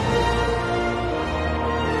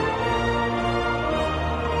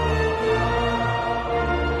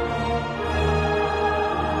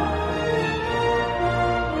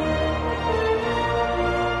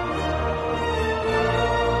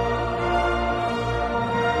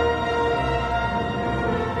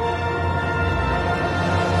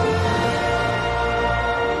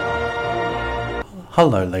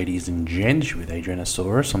Hello ladies and gents, with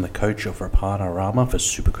Adriansaurus. I'm the coach of Rapanorama for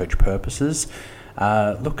Supercoach purposes.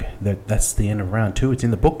 Look, that's the end of round 2. It's in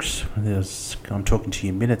the books. I'm talking to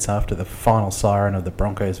you minutes after the final siren of the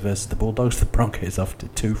Broncos versus the Bulldogs. The Broncos off to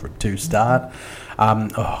 2 from 2 start.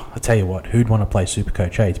 I'll tell you what, who'd want to play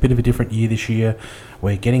Supercoach? It's a bit of a different year this year.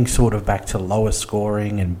 We're getting sort of back to lower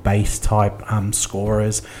scoring and base type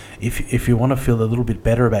scorers. If you want to feel a little bit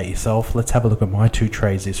better about yourself, let's have a look at my 2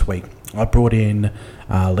 trades this week. I brought in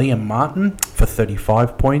Liam Martin for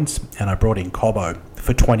 35 points, and I brought in Cobbo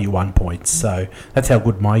for 21 points. So that's how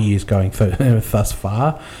good my year's going thus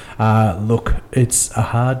far. Look, it's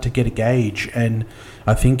hard to get a gauge, and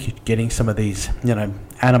I think getting some of these,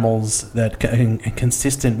 animals that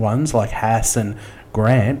consistent ones like Haas and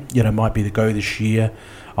Grant, might be the go this year.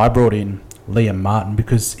 I brought in Liam Martin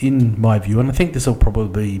because, in my view, and I think this will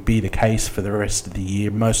probably be the case for the rest of the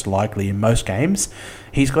year, most likely in most games,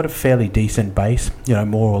 he's got a fairly decent base,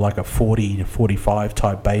 more like a 40 to 45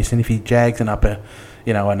 type base, and if he jags an upper,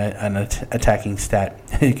 an attacking stat,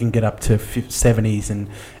 he can get up to 70s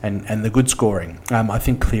and the good scoring. I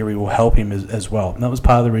think Cleary will help him as well. And that was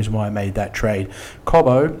part of the reason why I made that trade.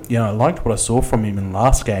 Cobbo, I liked what I saw from him in the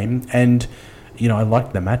last game, and I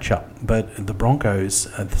liked the matchup, but the Broncos,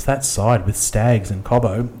 that side with Staggs and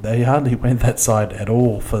Cobbo, they hardly went that side at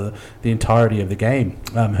all for the entirety of the game.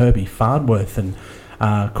 Herbie Farnworth and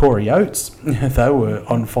Corey Oates, they were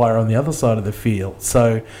on fire on the other side of the field.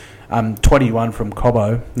 So 21 from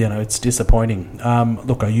Cobbo, it's disappointing.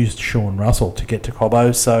 Look, I used Sean Russell to get to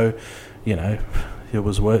Cobbo, so, it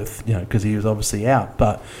was worth, because he was obviously out,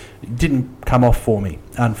 but it didn't come off for me,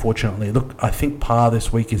 unfortunately. Look, I think par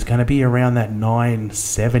this week is going to be around that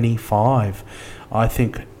 975. I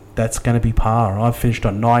think that's going to be par. I've finished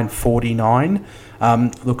on 949.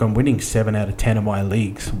 Look, I'm winning 7 out of 10 of my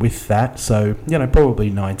leagues with that, so, probably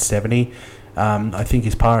 970. I think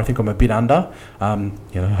is par. I think I'm a bit under.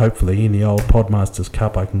 Hopefully in the old Podmasters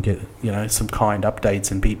Cup I can get, some kind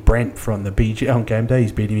updates and beat Brent from the BG on game day.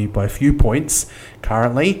 He's beating me by a few points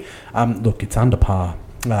currently. Look, it's under par.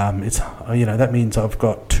 It's that means I've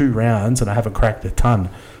got 2 rounds and I haven't cracked a ton,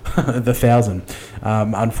 the 1,000.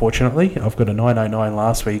 Unfortunately, I've got a 909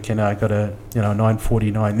 last week and I got a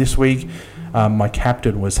 949 this week. My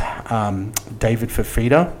captain was David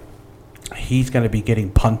Fafita. He's going to be getting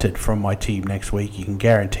punted from my team next week. You can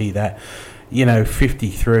guarantee that.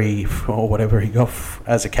 53 or whatever he got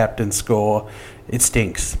as a captain score, it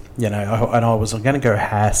stinks. And I was going to go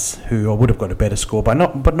Haas, who I would have got a better score, but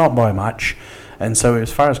not by much. And so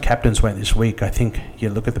as far as captains went this week, I think you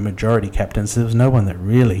look at the majority captains, there was no one that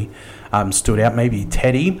really stood out. Maybe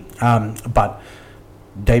Teddy, but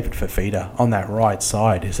David Fafita on that right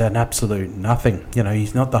side is an absolute nothing.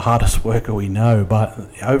 He's not the hardest worker we know, but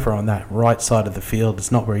over on that right side of the field,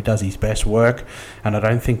 it's not where he does his best work, and I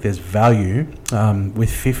don't think there's value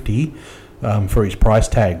with 50 for his price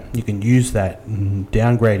tag. You can use that and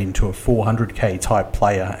downgrade him to a 400k type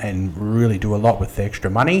player and really do a lot with the extra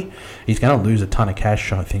money. He's going to lose a ton of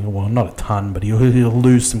cash, I think. Well, not a ton, but he'll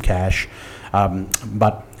lose some cash.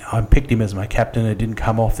 But I picked him as my captain. It didn't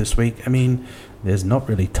come off this week. There's not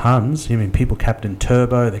really tons. People captain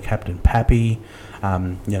Turbo, they captain Pappy.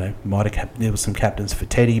 There was some captains for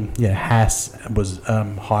Teddy. Haas was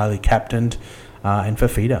highly captained, and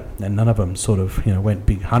Fafita, and none of them sort of went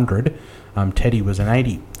big 100. Teddy was an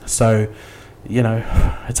 80. So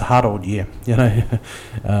it's a hard old year.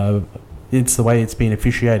 It's the way it's been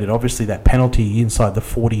officiated. Obviously, that penalty inside the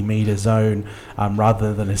 40-metre zone,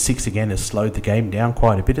 rather than a 6 again, has slowed the game down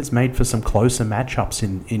quite a bit. It's made for some closer matchups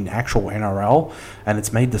in actual NRL, and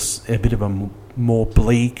it's made this a bit of a more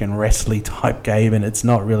bleak and wrestly type game, and it's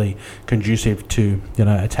not really conducive to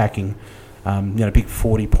attacking big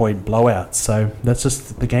 40-point blowouts. So that's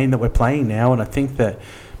just the game that we're playing now, and I think that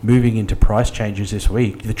moving into price changes this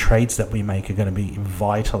week, the trades that we make are going to be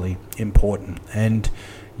vitally important. And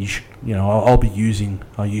I'll be using.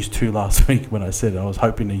 I used 2 last week when I said I was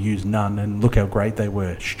hoping to use none, and look how great they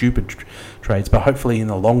were. Stupid trades, but hopefully in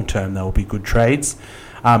the long term they'll be good trades.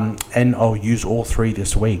 And I'll use all 3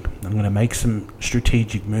 this week. I'm going to make some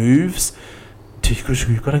strategic moves because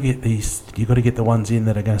we've got to get these. You've got to get the ones in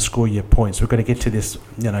that are going to score your points. We've got to get to this,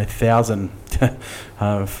 1,000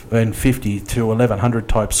 and 50 to 1,100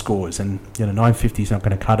 type scores, and 950 is not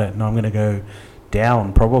going to cut it. And I'm going to go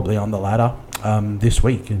down probably on the ladder this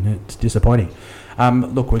week, and it's disappointing.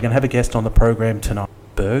 Look, we're going to have a guest on the program tonight,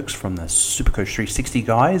 Burgs from the Supercoach 360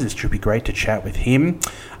 guys. It should be great to chat with him.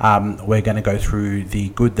 We're going to go through the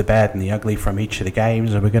good, the bad, and the ugly from each of the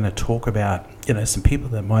games, and we're going to talk about some people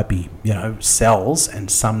that might be sells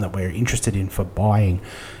and some that we're interested in for buying.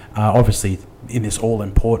 Obviously, in this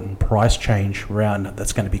all-important price change round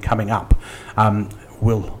that's going to be coming up.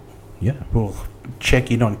 We'll check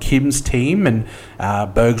in on Kim's team, and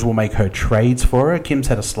Burgs will make her trades for her. Kim's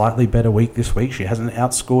had a slightly better week this week. She hasn't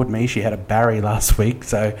outscored me. She had a Barry last week,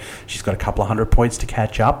 so she's got a couple of 100 points to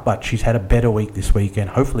catch up, but she's had a better week this week, and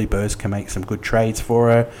hopefully Burgs can make some good trades for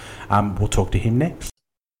her. We'll talk to him next.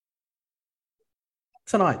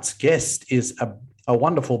 Tonight's guest is a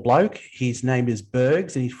wonderful bloke. His name is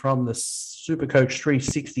Burgs, and he's from the Supercoach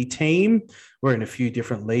 360 team. We're in a few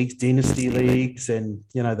different leagues, dynasty leagues, and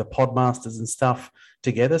the Podmasters and stuff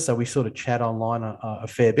together. So we sort of chat online a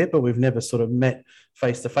fair bit, but we've never sort of met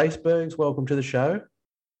face to face. Burgs, welcome to the show.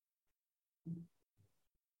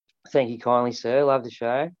 Thank you kindly, sir. Love the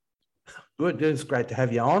show. Good. It's great to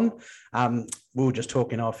have you on. We were just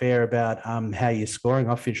talking off air about how you're scoring.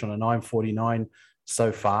 I finished on a 949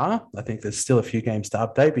 so far. I think there's still a few games to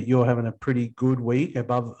update, but you're having a pretty good week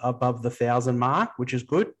above the 1,000 mark, which is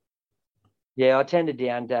good. Yeah, I tend to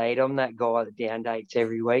down date. I'm that guy that down dates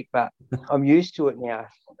every week, but I'm used to it now.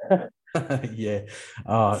 Yeah.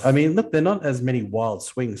 I mean, look, they're not as many wild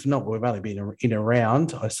swings. We've only been in a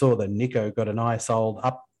round. I saw that Nico got a nice old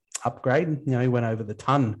upgrade. He went over the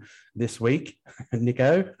ton this week.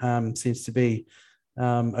 Nico seems to be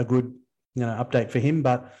a good update for him,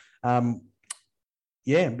 but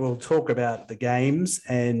we'll talk about the games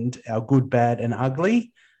and our good, bad, and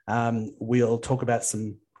ugly. We'll talk about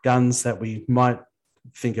some guns that we might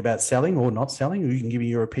think about selling or not selling. You can give me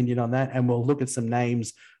your opinion on that, and we'll look at some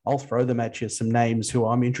names. I'll throw them at you, some names who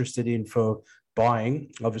I'm interested in for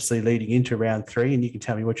buying, obviously leading into round 3, and you can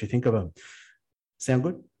tell me what you think of them. Sound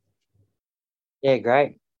good? Yeah,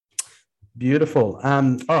 great. Beautiful.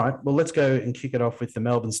 All right, well, let's go and kick it off with the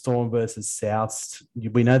Melbourne Storm versus Souths.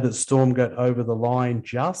 We know that Storm got over the line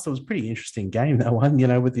just. It was a pretty interesting game, that one,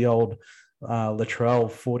 with the old Latrell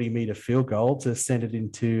 40-metre field goal to send it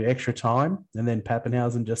into extra time, and then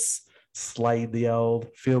Pappenhausen just slayed the old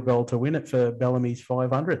field goal to win it for Bellamy's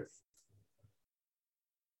 500th.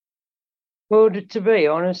 Well, to be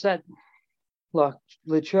honest, that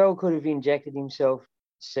Latrell could have injected himself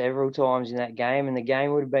several times in that game, and the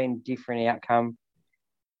game would have been a different outcome.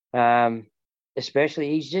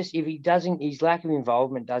 Especially, his lack of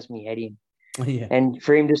involvement does me head in. Yeah. And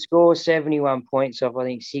for him to score 71 points off, I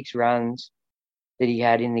think, 6 runs that he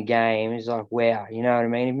had in the game is like, wow, you know what I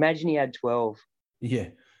mean? Imagine he had 12. Yeah.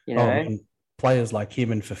 Players like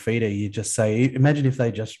him and Fafita, you just say, imagine if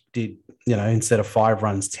they just did, instead of 5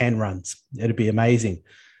 runs, 10 runs. It'd be amazing.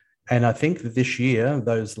 And I think that this year,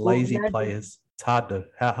 those lazy players, it's hard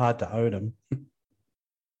to own them.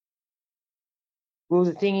 Well,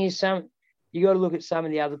 the thing is, you got to look at some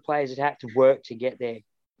of the other players that have to work to get there.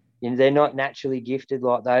 They're not naturally gifted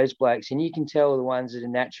like those blokes, and you can tell the ones that are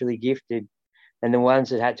naturally gifted and the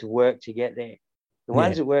ones that had to work to get there. The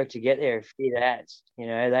ones that work to get there are fit ads.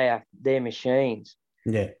 They're machines.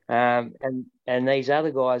 Yeah. And these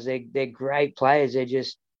other guys, they're great players. They're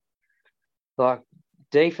just like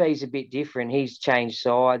Deefe's a bit different. He's changed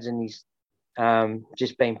sides and he's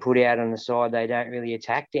just been put out on the side. They don't really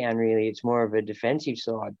attack down. Really, it's more of a defensive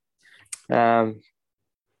side.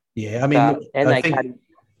 Yeah, I mean,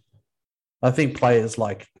 I think players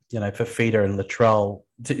like, Fafita and Latrell,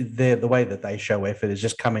 the way that they show effort is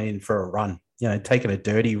just coming in for a run, taking a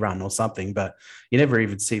dirty run or something. But you never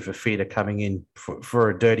even see Fafita coming in for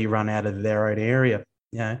a dirty run out of their own area.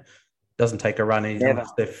 Doesn't take a run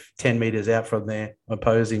unless they're 10 metres out from their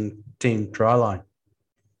opposing team try line.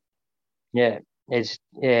 Yeah, it's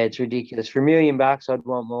ridiculous. For $1 million, I'd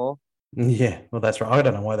want more. Yeah, well, that's right. I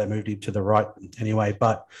don't know why they moved him to the right anyway,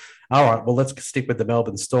 but all right, well, let's stick with the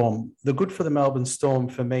Melbourne Storm. The good for the Melbourne Storm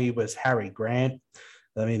for me was Harry Grant.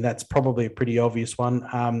 I mean, that's probably a pretty obvious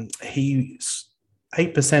one. He's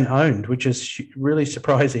 8% owned, which is really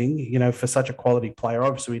surprising, for such a quality player.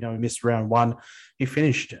 Obviously, we know he missed round 1. He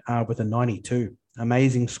finished with a 92.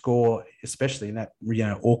 Amazing score, especially in that,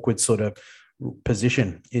 awkward sort of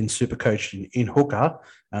position in Supercoach in hooker,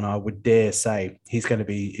 and I would dare say he's going to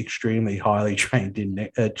be extremely highly traded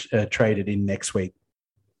in next week.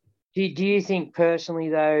 Do you think personally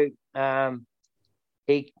though,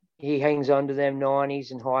 he hangs on to them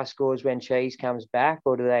 90s and high scores when Cheese comes back,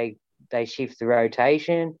 or do they shift the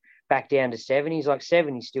rotation back down to 70s? Like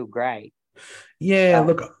 70's still great. Yeah,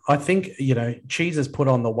 look, I think, Cheese has put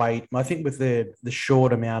on the weight. I think with the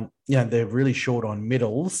short amount, they're really short on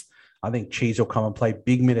middles. I think Cheese will come and play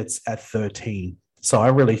big minutes at 13. So I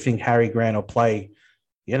really think Harry Grant will play,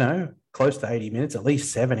 close to 80 minutes, at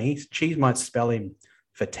least 70. Cheese might spell him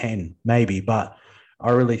for 10, maybe. But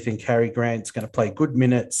I really think Harry Grant's going to play good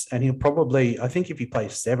minutes, and he'll probably. I think if he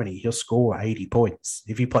plays 70, he'll score 80 points.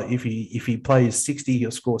 If he plays 60,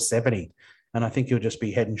 he'll score 70, and I think he'll just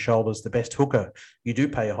be head and shoulders the best hooker. You do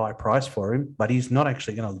pay a high price for him, but he's not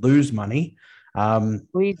actually going to lose money. Well,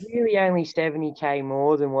 he's really only 70K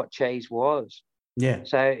more than what Cheese was. Yeah,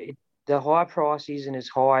 So the high price isn't as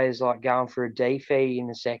high as like going for a DFE in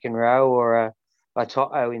the second row or a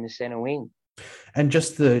Toto in the centre wing. and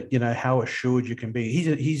just how assured you can be.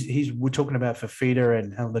 He's we're talking about Fafita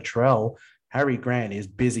and Latrell. Harry Grant is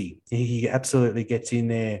busy. He absolutely gets in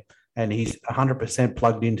there and he's 100%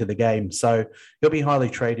 plugged into the game. So he'll be highly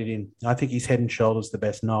traded in. I think he's head and shoulders the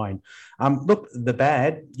best nine. Look, the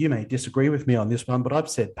bad, you may disagree with me on this one, but I've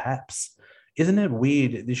said Paps. Isn't it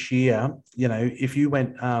weird this year? If you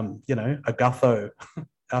went, a Gutho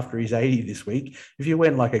after his 80 this week, if you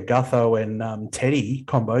went like a Gutho and Teddy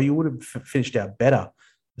combo, you would have finished out better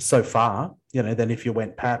so far, than if you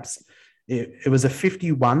went Paps. It was a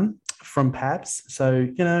 51 from Paps. So,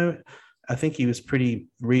 I think he was pretty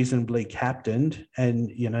reasonably captained,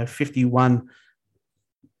 and 51,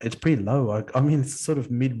 it's pretty low. I mean, it's sort of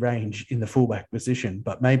mid-range in the fullback position,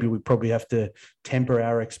 but maybe we probably have to temper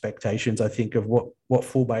our expectations, I think, of what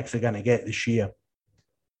fullbacks are going to get this year.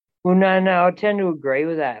 Well, no, I tend to agree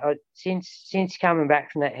with that. Since coming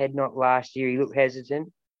back from that head knock last year, he looked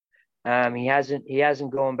hesitant. He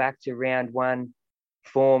hasn't gone back to round one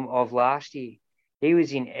form of last year. He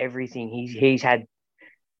was in everything. He's had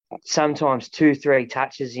sometimes 2-3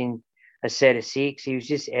 touches in a set of six. He was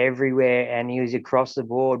just everywhere and he was across the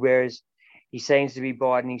board, whereas he seems to be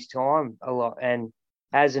biding his time a lot. And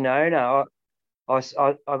as an owner, I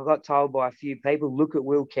got told by a few people, look at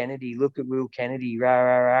Will Kennedy, rah,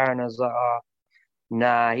 rah, rah. And I was like, oh,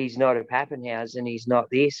 nah, he's not a Pappenhausen, he's not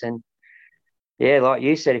this. And yeah, like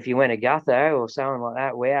you said, if you went a Gutho or someone like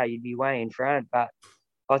that, wow, you'd be way in front. But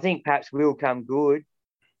I think perhaps will come good.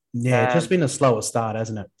 Yeah, it's just been a slower start,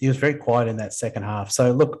 hasn't it? He was very quiet in that second half.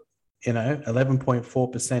 So look,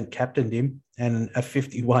 11.4% captained him, and a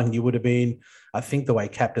 51, you would have been. I think the way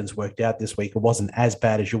captains worked out this week, it wasn't as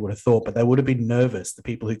bad as you would have thought, but they would have been nervous, the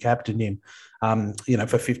people who captained him,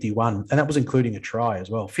 for 51. And that was including a try as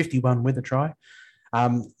well, 51 with a try.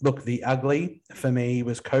 Look, the ugly for me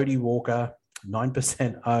was Cody Walker,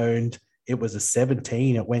 9% owned. It was a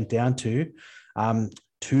 17 it went down to.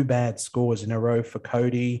 Two bad scores in a row for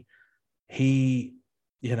Cody. It's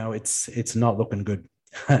not looking good.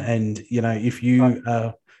 And if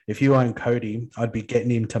you own Cody, I'd be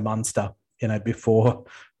getting him to Munster, before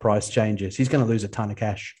price changes. He's going to lose a ton of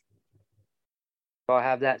cash. I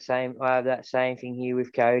have that same thing here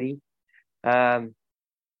with Cody. I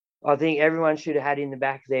think everyone should have had in the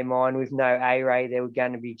back of their mind with no A-Ray, there were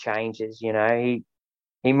going to be changes. He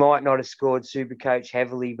might not have scored Supercoach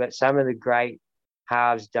heavily, but some of the great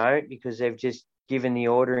halves don't, because they've just given the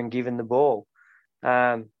order and given the ball.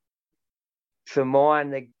 For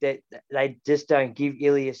mine, they just don't give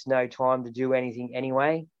Ilias no time to do anything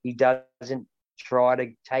anyway. He doesn't try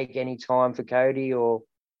to take any time for Cody, or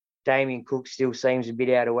Damien Cook still seems a bit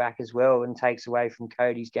out of whack as well and takes away from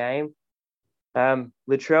Cody's game.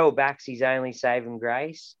 Latrell backs his only saving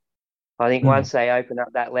grace. I think once they open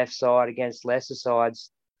up that left side against lesser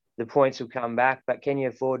sides, the points will come back. But can you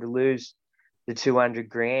afford to lose the 200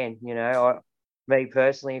 grand? Me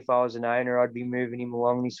personally, if I was an owner, I'd be moving him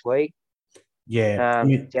along this week. Yeah,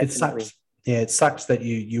 it definitely. sucks. Yeah, it sucks that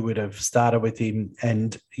you would have started with him,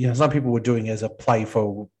 and some people were doing it as a play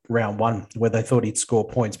for round one where they thought he'd score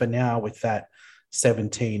points, but now with that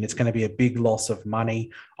 17, it's going to be a big loss of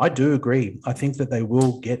money. I do agree. I think that they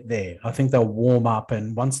will get there. I think they'll warm up,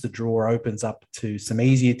 and once the draw opens up to some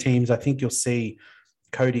easier teams, I think you'll see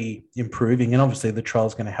Cody improving, and obviously the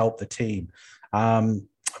trial's going to help the team.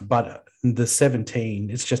 But the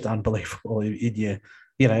 17, it's just unbelievable.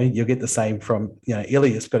 You'll get the same from,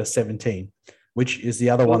 Ilias got a 17, which is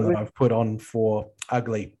the other one that I've put on for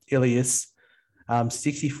ugly. Ilias,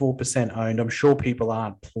 64% owned. I'm sure people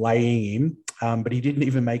aren't playing him, but he didn't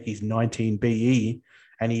even make his 19 BE,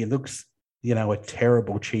 and he looks, a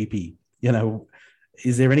terrible cheapie.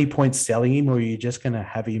 Is there any point selling him, or are you just going to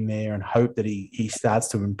have him there and hope that he starts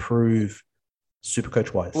to improve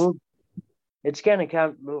Supercoach wise? Well, it's going to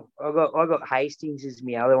come. I got Hastings as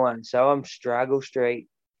my other one, so I'm struggle street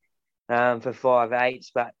for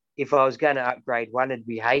 5/8. But if I was going to upgrade one, it'd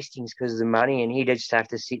be Hastings because of the money, and he'd just have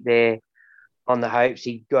to sit there on the hopes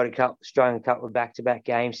he got strung a couple of back-to-back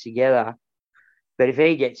games together. But if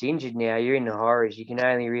he gets injured now, you're in the horrors. You can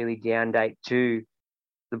only really down-date to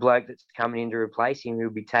the bloke that's coming in to replace him,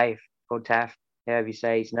 who'll be Taff, however you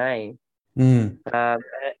say his name.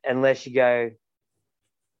 Unless you go,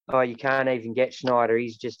 oh, you can't even get Schneider.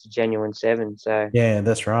 He's just a genuine 7. So Yeah,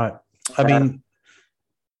 that's right. I uh, mean,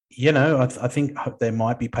 I think they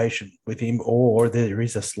might be patient with him, or there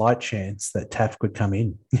is a slight chance that Taff could come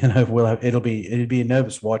in. It'll be a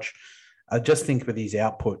nervous watch. I just think with his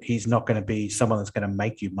output, he's not going to be someone that's going to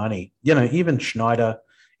make you money. Even Schneider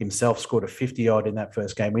himself scored a 50 odd in that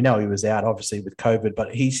first game. We know he was out, obviously, with COVID,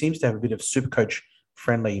 but he seems to have a bit of Supercoach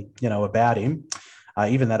friendly, about him.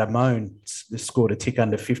 Even that Amon scored a tick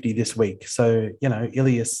under 50 this week. So,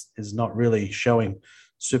 Ilias is not really showing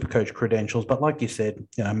Supercoach credentials. But like you said,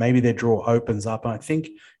 maybe their draw opens up. And I think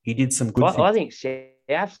he did some good things. I think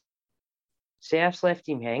South's left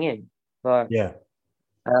him hanging. Like, Yeah.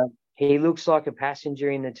 he looks like a passenger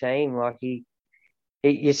in the team. Like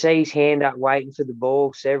you see his hand up waiting for the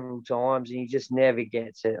ball several times, and he just never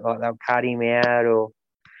gets it. Like they'll cut him out, or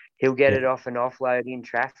he'll get it off an offload in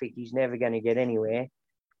traffic. He's never going to get anywhere.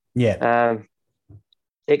 Yeah.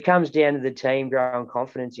 It comes down to the team growing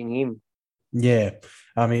confidence in him. Yeah.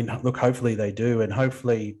 I mean, look, hopefully they do. And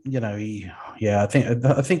hopefully, I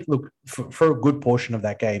think, look, for a good portion of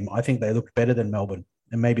that game, I think they looked better than Melbourne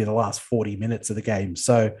and maybe the last 40 minutes of the game.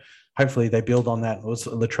 So hopefully they build on that. It was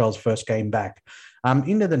Latrell's first game back.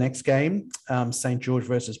 Into the next game, St. George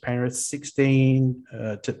versus Penrith, 20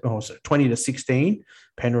 to 16.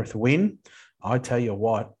 Penrith win. I tell you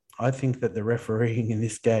what, I think that the refereeing in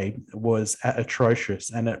this game was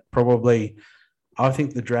atrocious, and I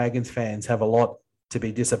think the Dragons fans have a lot to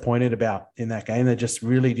be disappointed about in that game. They just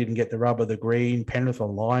really didn't get the rub of the green. Penrith were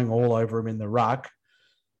lying all over him in the ruck,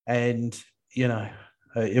 and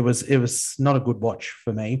it was not a good watch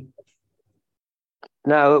for me.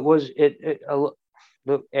 No, it was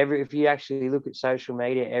look, if you actually look at social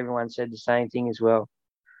media, everyone said the same thing as well.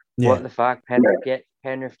 Yeah. What the fuck?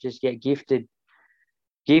 Penrith just get gifted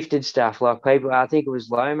stuff. Like people, I think it was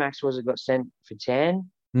Lomax, got sent for 10.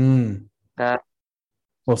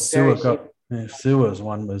 Well, Sewer's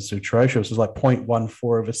one was atrocious. It was like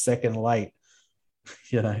 0.14 of a second late.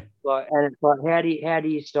 And it's like, how do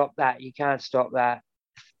you stop that? You can't stop that.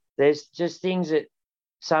 There's just things that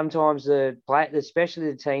sometimes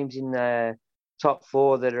especially the teams in the top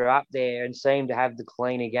 4 that are up there and seem to have the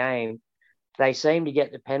cleaner game, they seem to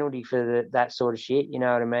get the penalty for that sort of shit. You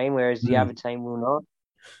know what I mean? Whereas the other team will not.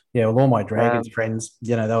 Yeah, well, all my Dragons friends,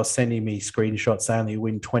 they were sending me screenshots. They only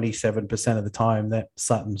win 27% of the time. That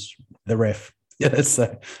Sutton's the ref.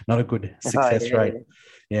 So not a good success rate.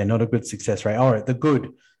 Yeah, not a good success rate. All right, the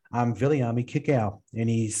good. Viliami Kikau in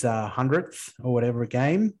his 100th or whatever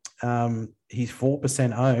game. He's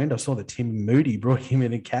 4% owned. I saw that Tim Moody brought him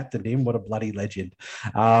in and captained him. What a bloody legend.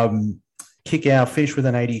 Kikau finished with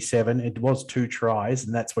an 87. It was 2 tries,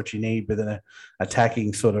 and that's what you need with an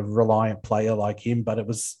attacking sort of reliant player like him. But it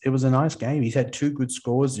was a nice game. He's had 2 good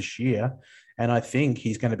scores this year, and I think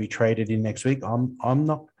he's going to be traded in next week. I'm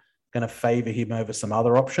not going to favour him over some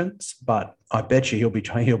other options, but I bet you he'll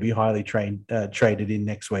be highly traded in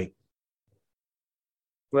next week.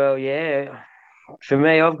 Well, yeah. For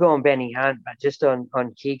me, I've gone Benny Hunt, but just on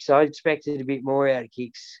kicks. I expected a bit more out of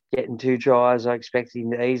kicks, getting 2 tries. I expected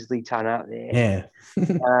him to easily ton up there.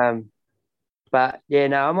 Yeah. But yeah,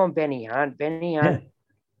 no, I'm on Benny Hunt. Benny Hunt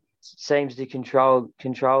seems to control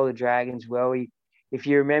the Dragons well. If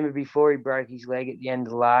you remember, before he broke his leg at the end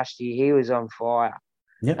of last year, he was on fire.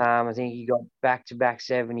 Yep. I think he got back-to-back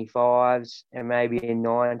 75s and maybe a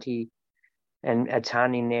 90 and a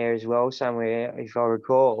ton in there as well somewhere, if I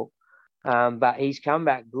recall. But he's come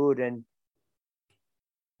back good, and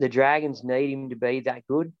the Dragons need him to be that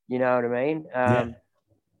good. You know what I mean?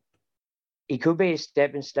 He could be a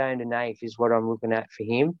stepping stone to Nath is what I'm looking at for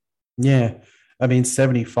him. Yeah. I mean,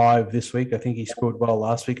 75 this week. I think he scored well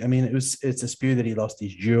last week. I mean, it's a spew that he lost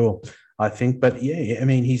his duel, I think. But yeah, I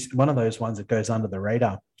mean, he's one of those ones that goes under the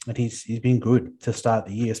radar, and he's been good to start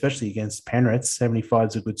the year, especially against Penrith. 75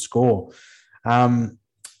 is a good score.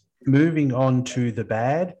 Moving on to the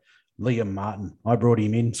bad, Liam Martin. I brought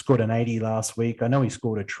him in, scored an 80 last week. I know he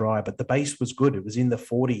scored a try, but the base was good. It was in the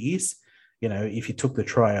 40s, if you took the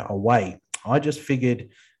try away. I just figured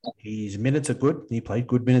his minutes are good. He played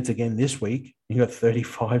good minutes again this week. He got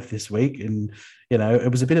 35 this week. And,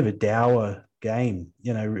 it was a bit of a dour game,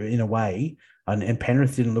 in a way. And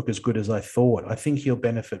Penrith didn't look as good as I thought. I think he'll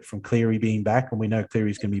benefit from Cleary being back, and we know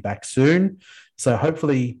Cleary's going to be back soon. So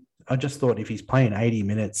hopefully, I just thought if he's playing 80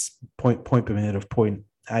 minutes, point per minute of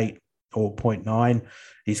 0.8 or 0.9,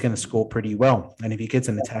 he's going to score pretty well. And if he gets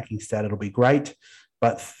an attacking stat, it'll be great.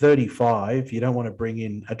 But 35, you don't want to bring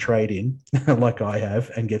in a trade in like I have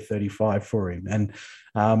and get 35 for him.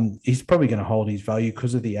 And he's probably going to hold his value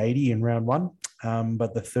because of the 80 in round 1.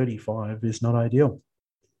 But the 35 is not ideal.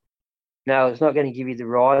 No, it's not going to give you the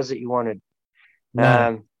rise that you wanted.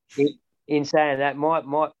 No. In saying that,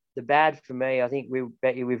 the bad for me, I think we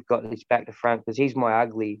bet you we've got this back to front because he's my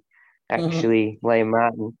ugly, actually, Liam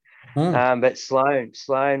Martin. But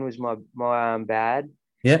Sloan was my bad.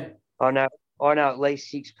 Yeah. I know at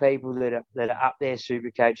least 6 people that are up there,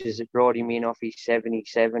 super coaches that brought him in off his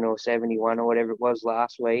 77 or 71 or whatever it was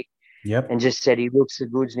last week, Yep. and just said he looks the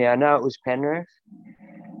goods now. I know it was Penrith,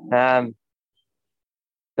 but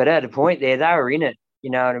at a point there, they were in it. You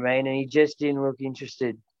know what I mean? And he just didn't look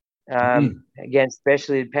interested. Again,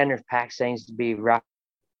 especially the Penrith pack seems to be rough.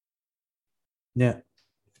 Yeah.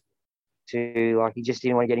 Like he just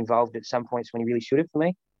didn't want to get involved at some points when he really should have for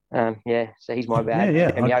me. So he's my bad.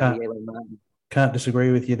 Yeah. I can't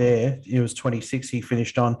disagree with you there. It was 26 he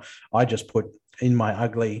finished on. I just put in my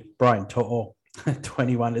ugly Brian To'o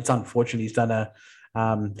 21. It's unfortunate he's done a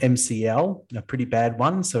MCL, a pretty bad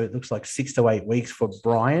one. So it looks like 6 to 8 weeks for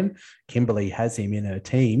Brian. Kimberly has him in her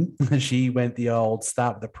team. She went the old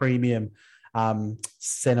start with the premium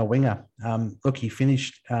centre winger. Look, he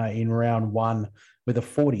finished in round 1 with a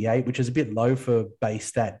 48, which is a bit low for base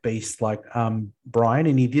stat beast like Brian,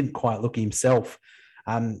 and he didn't quite look himself.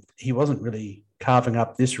 He wasn't really carving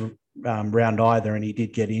up this round either, and he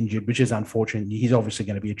did get injured, which is unfortunate. He's obviously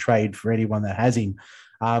going to be a trade for anyone that has him.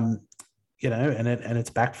 And it's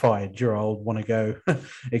backfired. Your old want to go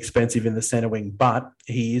expensive in the centre wing, but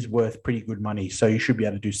he is worth pretty good money, so you should be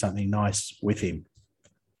able to do something nice with him.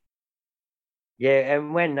 Yeah,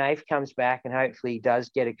 and when Nath comes back and hopefully he does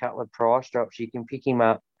get a couple of price drops, you can pick him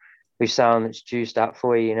up with someone that's juiced up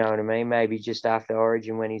for you, you know what I mean? Maybe just after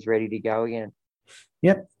Origin when he's ready to go again.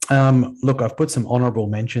 Yep. Look, I've put some honourable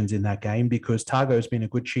mentions in that game because Targo's been a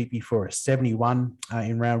good cheapie for us. 71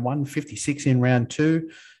 in round 1, 56 in round 2.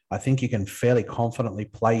 I think you can fairly confidently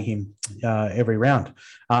play him every round.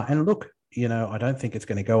 And look, I don't think it's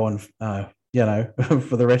going to go on,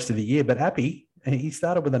 for the rest of the year. But Appy, he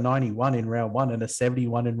started with a 91 in round 1 and a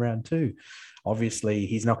 71 in round 2. Obviously,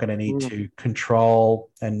 he's not going to need to control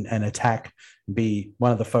and attack, be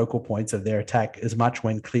one of the focal points of their attack as much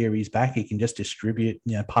when Cleary's back. He can just distribute,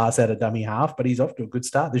 pass out a dummy half, but he's off to a good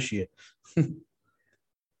start this year.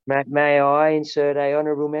 May I insert a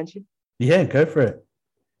honourable mention? Yeah, go for it.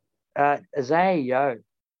 Isaiah Yeo.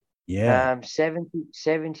 Yeah.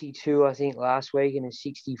 72, I think, last week and a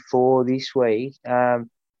 64 this week.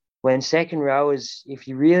 When second rowers, if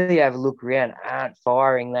you really have a look around, aren't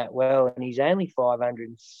firing that well, and he's only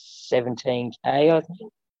 517K, I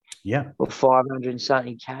think. Yeah. Or 500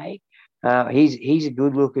 something K. He's a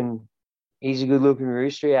good looking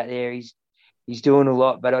rooster out there. He's doing a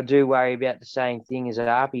lot, but I do worry about the same thing as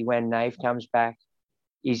Arpy when Nath comes back.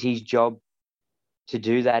 Is his job to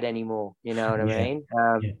do that anymore? You know what I mean?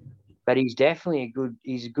 But he's definitely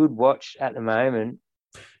a good watch at the moment.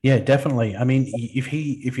 Yeah, definitely. I mean, if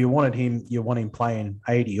you wanted him, you want him playing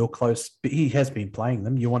 80 or close, but he has been playing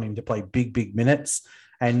them. You want him to play big minutes.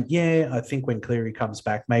 And yeah, I think when Cleary comes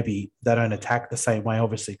back, maybe they don't attack the same way,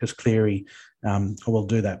 obviously, because Cleary will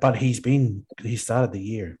do that. But he started the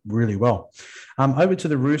year really well. Over to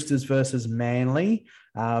the Roosters versus Manly.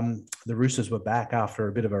 The Roosters were back after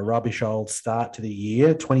a bit of a rubbish old start to the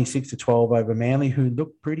year, 26-12 over Manly, who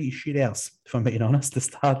looked pretty shithouse, if I'm being honest, to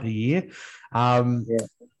start the year.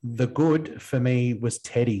 The good for me was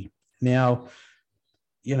Teddy. Now,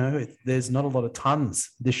 there's not a lot of tons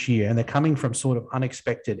this year, and they're coming from sort of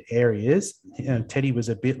unexpected areas. Teddy was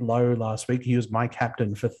a bit low last week. He was my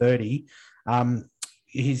captain for 30.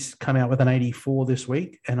 He's come out with an 84 this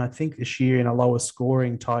week, and I think this year in a lower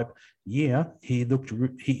scoring type year, he looked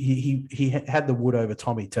he had the wood over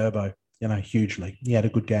Tommy Turbo, hugely. He had a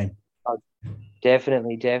good game. Oh,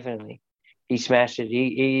 definitely. He smashed it.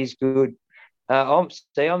 He is good. I'm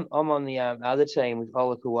on the other team with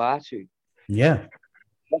Olakau'atu. Yeah.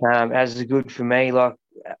 As is good for me. Like,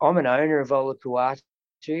 I'm an owner of Olakau'atu.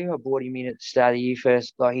 I bought him in at the start of the year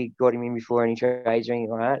first. Like, he got him in before any trades or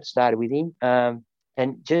anything like that. Started with him.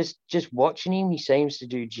 And just watching him, he seems to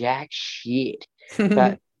do jack shit.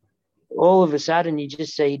 But all of a sudden, you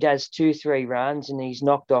just see he does 2-3 runs and he's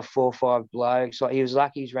knocked off 4 or 5 blokes. Like, he was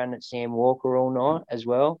lucky he's running at Sam Walker all night as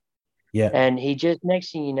well. Yeah. And he just,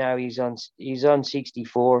 next thing you know, he's on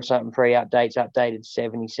 64 or something, pre-updates, updated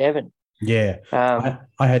 77. Yeah.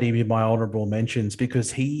 I had him in my honourable mentions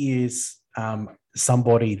because he is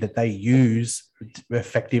somebody that they use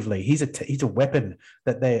effectively. He's a weapon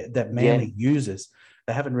that Manly uses.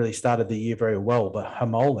 They haven't really started the year very well, but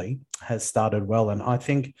Hamoli has started well. And I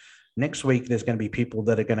think next week there's going to be people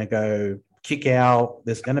that are going to go kick out.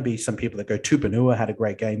 There's going to be some people that go. Tupanua had a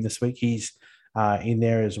great game this week. He's in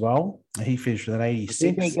there as well. He finished with an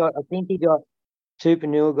 86. I think he got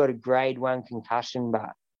Tupanua got a grade 1 concussion,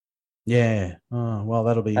 but Yeah. Oh, well,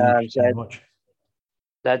 that'll be interesting to watch.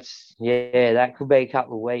 That could be a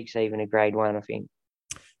couple of weeks, even a grade 1, I think.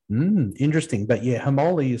 Interesting. But yeah,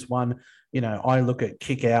 Hamoli is one, I look at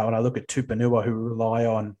kick out and I look at Tupanua who rely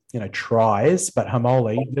on, tries, but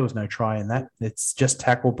Hamoli, there was no try in that. It's just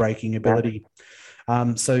tackle breaking ability.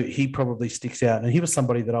 So he probably sticks out. And he was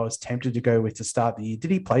somebody that I was tempted to go with to start the year.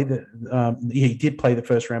 Did he play he did play the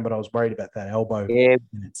first round, but I was worried about that elbow. Yeah,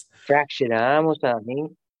 fractured arm or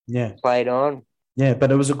something. Yeah. Played on. Yeah,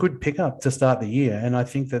 but it was a good pickup to start the year. And I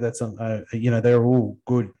think that's, they're all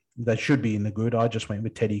good. They should be in the good. I just went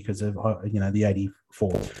with Teddy because of, the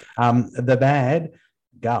 84. The bad,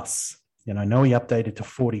 Gus. I know he updated to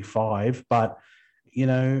 45, but,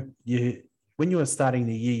 when you were starting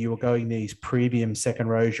the year, you were going these premium second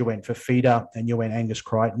rows. You went for Feeder and you went Angus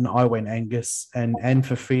Crichton. I went Angus and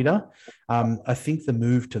for Feeder. I think the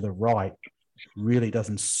move to the right really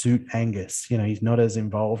doesn't suit Angus. He's not as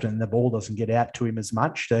involved and the ball doesn't get out to him as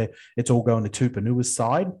much. So it's all going to Tupanua's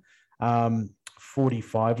side.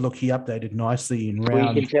 45. Look, he updated nicely in round.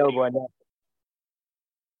 Well, you can tell by that.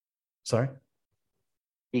 Sorry?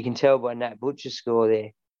 You can tell by Nat Butcher's score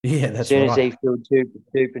there. Yeah, that's as soon right. as he filled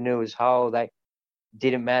Tupanua's hole, they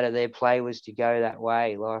didn't matter. Their play was to go that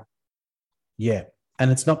way. Yeah,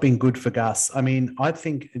 and it's not been good for Gus. I mean, I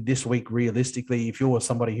think this week, realistically, if you're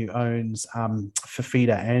somebody who owns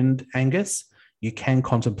Fafita and Angus, you can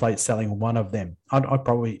contemplate selling one of them. I'd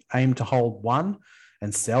probably aim to hold one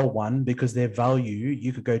and sell one because their value,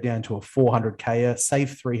 you could go down to a 400K,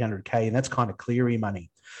 save 300K, and that's kind of Cleary money.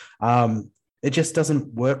 It just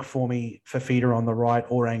doesn't work for me for Feeder on the right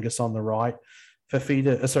or Angus on the right. For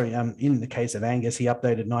Feeder, in the case of Angus, he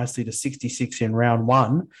updated nicely to 66 in round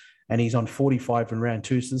 1, and he's on 45 in round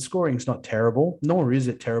 2. So the scoring's not terrible, nor is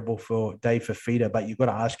it terrible for Dave for Feeder, but you've got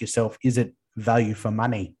to ask yourself, is it value for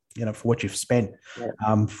money, for what you've spent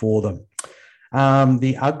for them?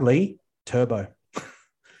 The ugly, Turbo.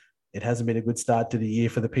 It hasn't been a good start to the year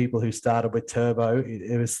for the people who started with Turbo.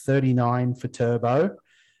 It was 39 for Turbo.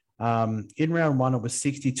 In round 1, it was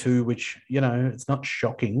 62, which, it's not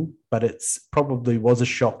shocking, but it's probably was a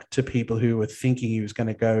shock to people who were thinking he was going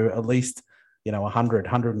to go at least, 100,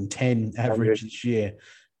 110 average this year.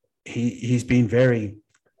 He's been very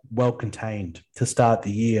well contained to start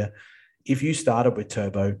the year. If you started with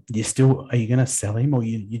Turbo, are you going to sell him or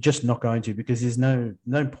you're just not going to? Because there's no,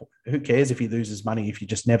 who cares if he loses money if you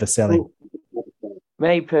just never sell him?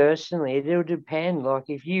 Me personally, it'll depend.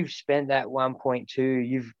 Like if you've spent that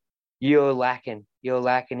 1.2, you're lacking. You're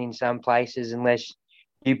lacking in some places unless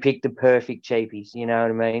you pick the perfect cheapies, you know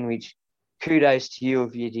what I mean? Which kudos to you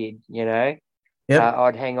if you did, Yep.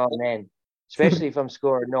 I'd hang on then, especially if I'm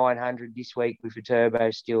scoring 900 this week with a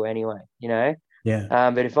Turbo still anyway,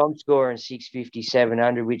 Yeah. But if I'm scoring 650,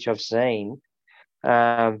 700, which I've seen,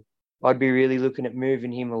 I'd be really looking at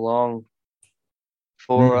moving him along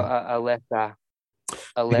for a lesser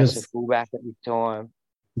fullback at this time.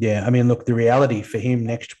 Yeah, I mean, look, the reality for him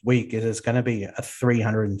next week is it's going to be a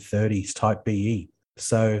 330s type BE.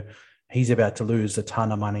 So he's about to lose a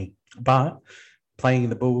ton of money. But playing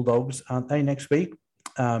the Bulldogs, aren't they, next week?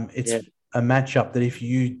 It's a matchup that if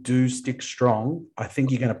you do stick strong, I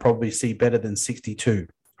think you're going to probably see better than 62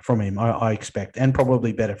 from him, I expect, and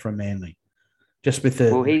probably better from Manly. Just with the...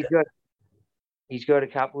 Well, he's got a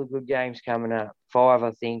couple of good games coming up. 5,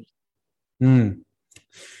 I think.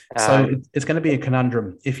 So it's going to be a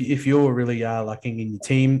conundrum. If you're really lacking in your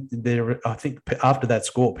team, I think after that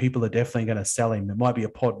score, people are definitely going to sell him. It might be a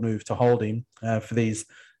pod move to hold him for these,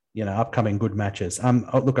 upcoming good matches.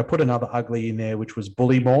 Look, I put another ugly in there, which was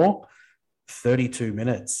Bullymore. 32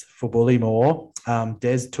 minutes for Bullymore.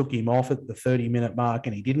 Des took him off at the 30-minute mark,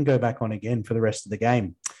 and he didn't go back on again for the rest of the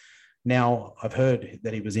game. Now, I've heard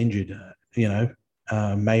that he was injured.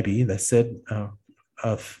 Maybe they said.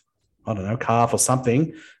 I don't know, calf or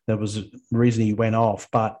something. That was the reason he went off.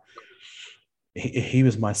 But he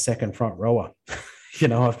was my second front rower.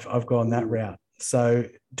 I've gone that route. So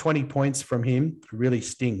 20 points from him really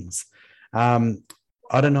stings. I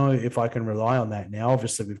don't know if I can rely on that now.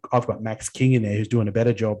 Obviously, I've got Max King in there who's doing a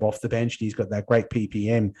better job off the bench. And he's got that great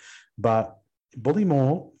PPM. But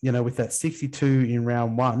Bullymore, with that 62 in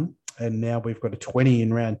round 1, and now we've got a 20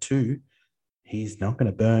 in round 2, he's not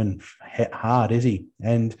going to burn hard, is he?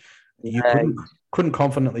 And you couldn't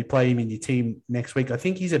confidently play him in your team next week. I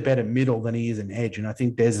think he's a better middle than he is an edge, and I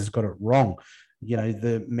think Des has got it wrong.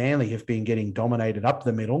 The Manly have been getting dominated up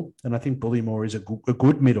the middle, and I think Bullymore is a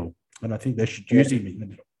good middle, and I think they should use him in the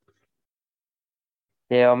middle.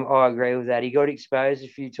 Yeah, I agree with that. He got exposed a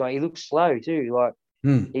few times. He looks slow too.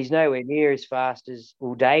 He's nowhere near as fast as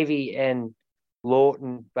Davey and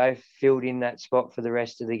Lawton both filled in that spot for the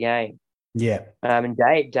rest of the game. Yeah. And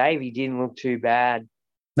Davey didn't look too bad.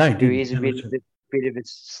 No, he Who didn't. is a bit of a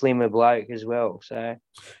slimmer bloke as well. So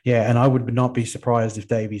Yeah, and I would not be surprised if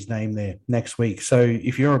Davey's named there next week. So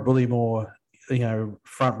if you're a Bullymore,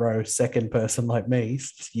 front row second person like me,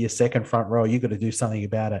 your second front row, you've got to do something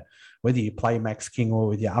about it. Whether you play Max King or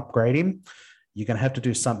whether you upgrade him, you're going to have to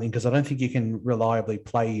do something because I don't think you can reliably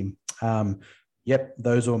play him. Yep,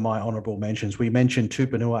 those are my honourable mentions. We mentioned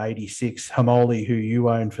Tupanua 86, Hamoli, who you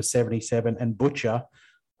own for 77, and Butcher,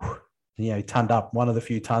 tonned up one of the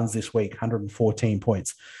few tons this week, 114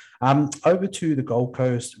 points. Over to the Gold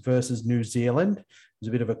Coast versus New Zealand. It was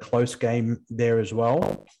a bit of a close game there as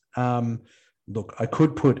well. Look, I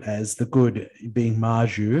could put as the good being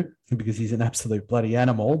Marju because he's an absolute bloody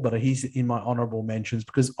animal, but he's in my honourable mentions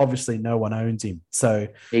because obviously no one owns him. So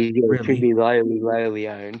he should be lowly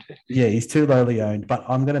owned. Yeah, he's too lowly owned, but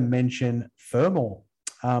I'm going to mention Fermor.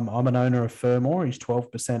 I'm an owner of Fermor. He's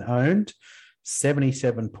 12% owned,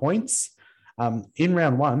 77 points. In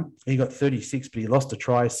round one, he got 36, but he lost a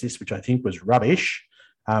try assist, which I think was rubbish.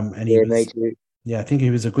 Me too. Yeah, I think he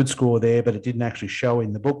was a good score there, but it didn't actually show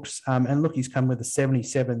in the books. And look, he's come with a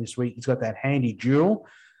 77 this week. He's got that handy duel.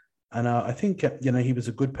 And I think, he was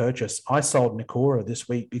a good purchase. I sold Nikora this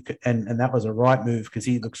week, and that was a right move because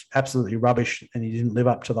he looks absolutely rubbish and he didn't live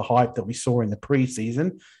up to the hype that we saw in the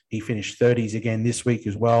preseason. He finished 30s again this week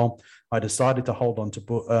as well. I decided to hold on to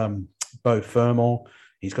Bo Fermor.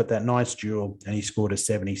 He's got that nice duel and he scored a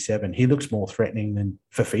 77. He looks more threatening than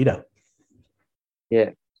Fafita. Yeah,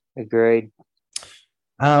 agreed.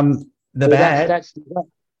 That's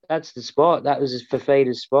the spot. That was his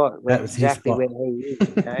Fafita's spot. That was exactly where he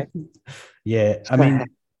is. Yeah,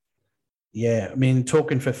 I mean,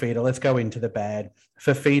 talking Fafita, let's go into the bad.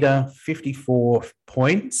 Fafita, 54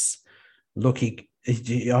 points. Look,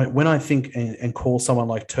 when I think and call someone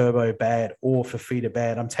like Turbo bad or Fafita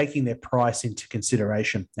bad, I'm taking their price into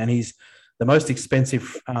consideration. And he's the most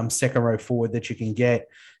expensive second row forward that you can get.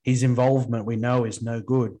 His involvement, we know, is no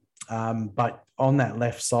good. But on that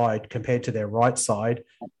left side, compared to their right side,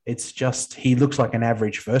 it's just he looks like an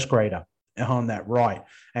average first grader on that right.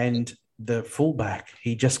 And the fullback,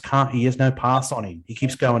 he just can't, he has no pass on him. He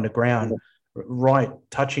keeps going to ground, right,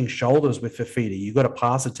 touching shoulders with Fafita. You've got to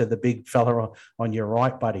pass it to the big fella on your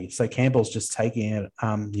right, buddy. So Campbell's just taking it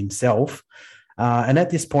himself. And at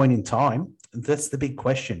this point in time, that's the big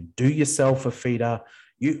question. Do you sell Fafita?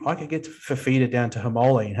 I could get Fafita down to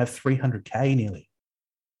Hamoli and have 300K nearly.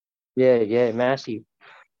 Yeah, massive.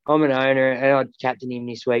 I'm an owner and I'd captain him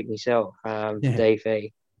this week myself,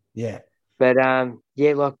 DFE. Yeah. But,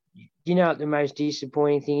 like, what the most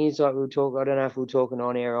disappointing thing is? Like, I don't know if we were talking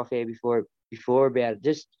on air, off air before about it.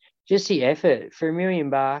 Just the effort. For $1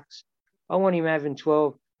 million, I want him having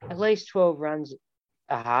at least 12 runs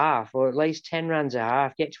a half or at least 10 runs a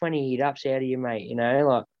half. Get 20 hit-ups out of you, mate,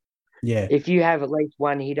 like. Yeah. If you have at least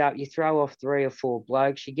one hit-up, you throw off 3 or 4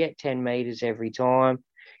 blokes, you get 10 metres every time.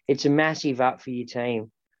 It's a massive up for your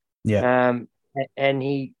team. Yeah. And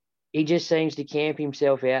he just seems to camp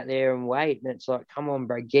himself out there and wait. And it's like, come on,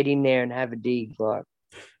 bro, get in there and have a dig. Like,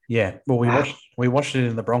 yeah. Well, we watched it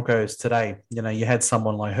in the Broncos today. You had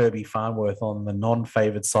someone like Herbie Farnworth on the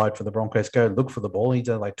non-favoured side for the Broncos. Go look for the ball. He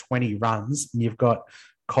did like 20 runs, and you've got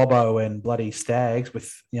Cobbo and bloody Stags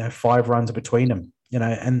with 5 runs between them.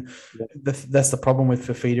 And that's the problem with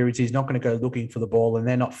Fafita is he's not going to go looking for the ball and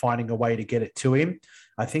they're not finding a way to get it to him.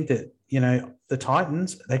 I think that, the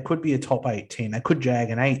Titans, they could be a top 8 team. They could jag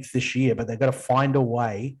an 8th this year, but they've got to find a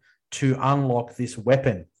way to unlock this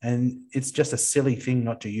weapon. And it's just a silly thing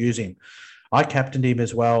not to use him. I captained him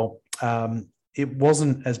as well. It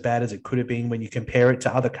wasn't as bad as it could have been when you compare it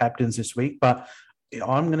to other captains this week, but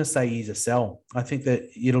I'm going to say he's a sell. I think that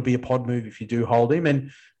it'll be a pod move if you do hold him.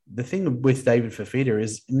 And the thing with David Fafita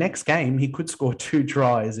is next game, he could score 2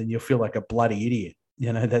 tries and you'll feel like a bloody idiot.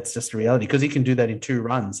 That's just reality because he can do that in 2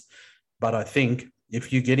 runs. But I think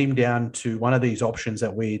if you get him down to one of these options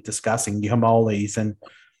that we're discussing, Hamoli's and,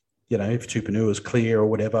 if Tupanua is clear or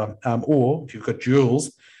whatever, or if you've got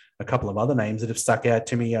Jules, a couple of other names that have stuck out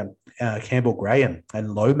to me, Campbell Graham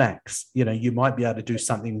and Lomax, you might be able to do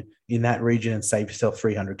something in that region and save yourself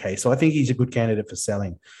 300K. So I think he's a good candidate for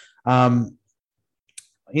selling.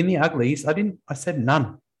 In the uglies, I said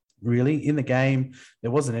none really in the game.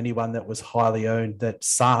 There wasn't anyone that was highly owned that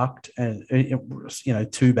sucked, and it was,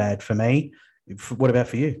 too bad for me. What about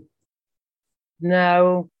for you?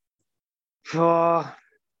 No, for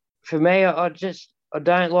me, I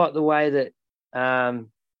don't like the way that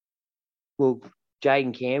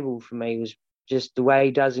Jaden Campbell for me was just the way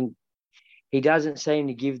he doesn't seem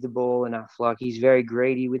to give the ball enough. Like he's very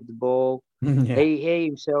greedy with the ball. Yeah. He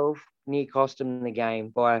himself near cost him the game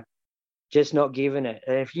by just not giving it.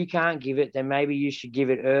 And if you can't give it, then maybe you should give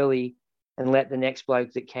it early and let the next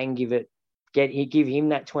bloke that can give it give him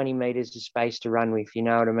that 20 metres of space to run with. You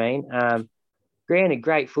know what I mean? Granted,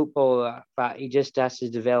 great footballer, but he just has to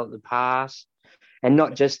develop the pass, and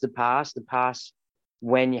not just the pass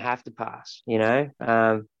when you have to pass. You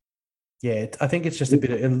know. Yeah, I think it's just a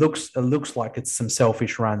bit. It looks like it's some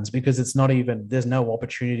selfish runs because it's not even. There's no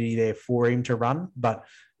opportunity there for him to run. But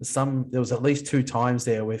there was at least two times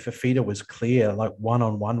there where Fafita was clear, like one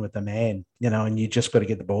on one with the man, and you just got to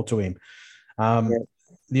get the ball to him. Yeah.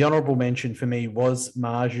 The honourable mention for me was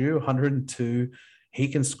Marju, 102. He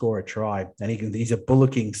can score a try, and he's a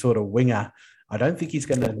bullocking sort of winger. I don't think he's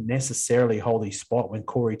going to necessarily hold his spot when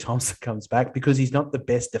Corey Thompson comes back because he's not the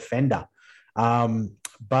best defender.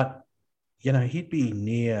 But he'd be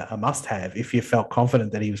near a must-have if you felt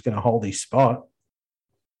confident that he was going to hold his spot.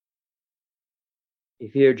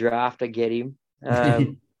 If you're a drafter, get him.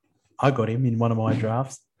 I got him in one of my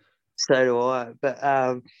drafts. So do I.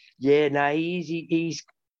 But yeah, no, he's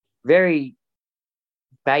very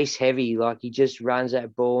base heavy. Like he just runs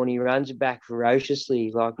that ball and he runs it back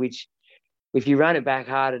ferociously. Like which, if you run it back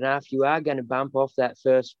hard enough, you are going to bump off that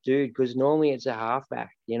first dude because normally it's a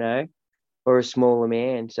halfback, or a smaller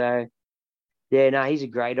man. So yeah, no, he's a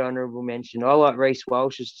great honourable mention. I like Reece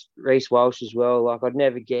Walsh as well. Like I'd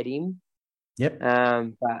never get him. Yep.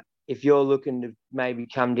 But if you're looking to maybe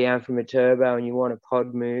come down from a turbo and you want a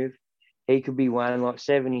pod move, he could be one like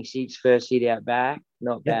 76 first hit out back.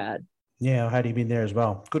 Not bad. Yeah, I had him in there as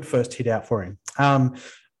well. Good first hit out for him.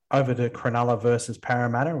 Over to Cronulla versus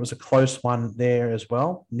Parramatta. It was a close one there as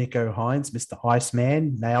well. Nicho Hynes, Mr.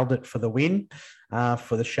 Iceman, nailed it for the win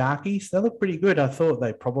for the Sharkies. They look pretty good. I thought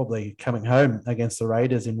they probably coming home against the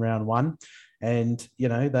Raiders in round one. And,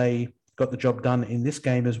 they got the job done in this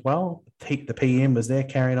game as well. The PM was there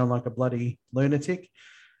carrying on like a bloody lunatic.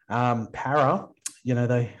 Para,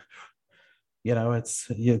 it's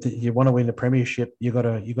you want to win the premiership, you got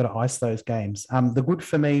to ice those games. The good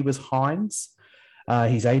for me was Hynes.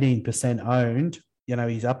 He's 18% owned.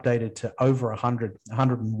 He's updated to over 100,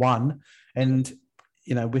 101. And,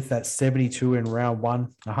 with that 72 in round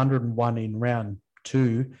one, 101 in round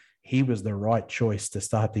two, he was the right choice to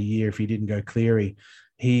start the year if he didn't go Cleary.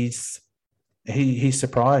 He's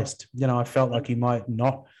surprised. I felt like he might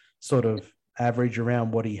not sort of average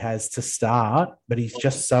around what he has to start, but he's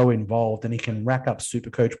just so involved and he can rack up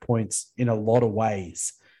Supercoach points in a lot of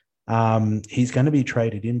ways. He's going to be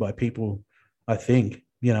traded in by people, I think,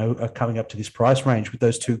 are coming up to this price range with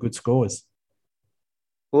those two good scores.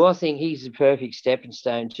 Well, I think he's the perfect stepping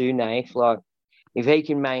stone too, Nath. Like, if he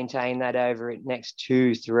can maintain that over the next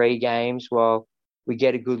 2-3 games while we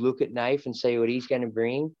get a good look at Nath and see what he's going to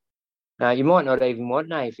bring, you might not even want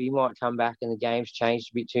Nath. He might come back and the game's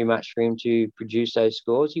changed a bit too much for him to produce those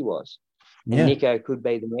scores he was. And Nicho could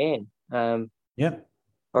be the man. I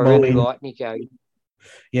really like Nicho.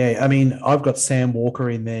 Yeah, I mean, I've got Sam Walker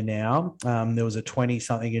in there now. There was a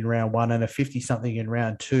 20-something in round one and a 50-something in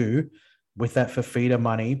round two. With that Fafita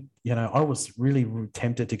money, I was really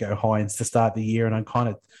tempted to go Hynes to start the year. And I kind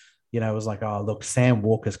of, was like, oh, look, Sam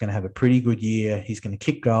Walker's going to have a pretty good year. He's going to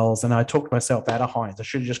kick goals. And I talked myself out of Hynes. I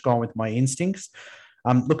should have just gone with my instincts.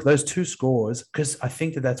 Look, those two scores, because I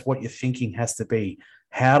think that's what your thinking has to be.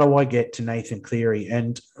 How do I get to Nathan Cleary?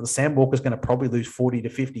 And Sam Walker's going to probably lose 40 to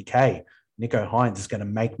 50K. Nicho Hynes is going to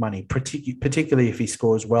make money, particularly if he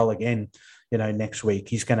scores well again, next week.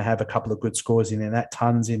 He's going to have a couple of good scores in there. That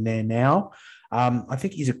ton's in there now. I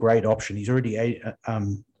think he's a great option. He's already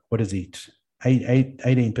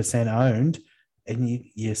 18% owned, and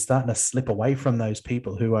you're starting to slip away from those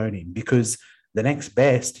people who own him because the next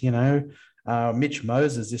best, Mitch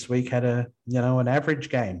Moses this week had an average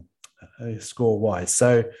game score wise.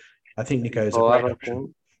 So I think Nicho is a great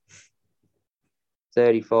option.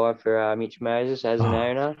 35 for Mitch Moses as an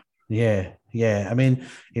owner. Yeah. I mean,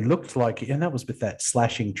 it looked like, and that was with that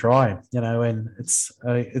slashing try, and it's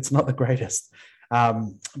not the greatest.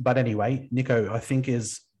 But anyway, Nicho, I think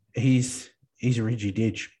he's a Reggie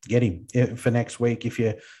Ditch. Get him for next week.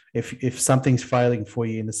 If something's failing for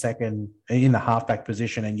you in the halfback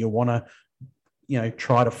position, and you want to,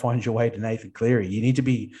 try to find your way to Nathan Cleary, they need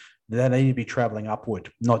to be traveling upward,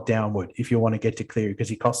 not downward, if you want to get to Cleary because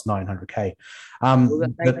he costs 900K.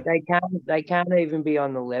 They can't even be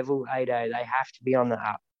on the level, Ado. They have to be on the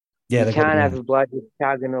up. Yeah, you can't have a bloke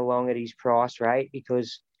chugging along at his price rate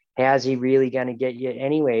because how's he really going to get you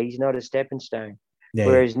anywhere? He's not a stepping stone. Yeah,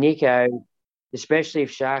 whereas Nicho, especially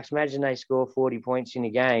if Sharks, imagine they score 40 points in a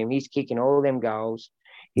game, he's kicking all them goals.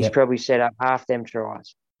 He's probably set up half them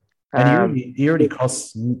tries. And Um, he already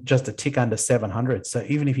costs just a tick under 700. So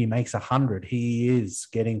even if he makes 100, he is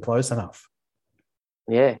getting close enough.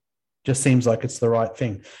 yeah, Just seems like it's the right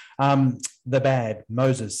thing. The bad,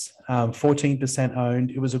 Moses, 14% owned.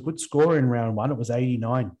 It was a good score in round one. It was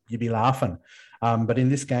 89. You'd be laughing. But in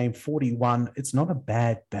this game, 41, it's not a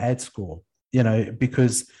bad score,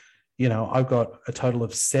 because, I've got a total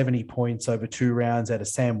of 70 points over 2 rounds out of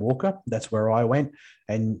Sam Walker. That's where I went.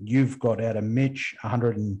 And you've got out of Mitch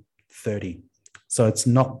 130. So it's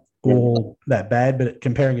not yeah. all that bad, but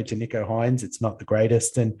comparing it to Nico Hines, it's not the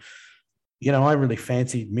greatest. And I really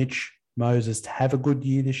fancied Mitch Moses to have a good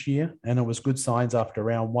year this year, and it was good signs after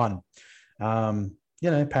round one.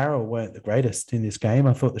 Parra weren't the greatest in this game.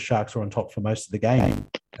 I thought the Sharks were on top for most of the game,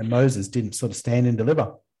 and Moses didn't sort of stand and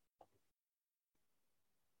deliver.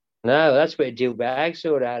 No, that's where Dill Bag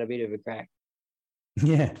sort of had a bit of a crack.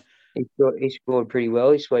 Yeah. He scored pretty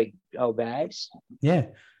well this week, old Bags. Yeah.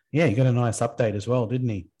 Yeah, he got a nice update as well, didn't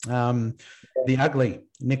he? The ugly,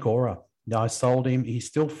 Nick Ora. I sold him. He's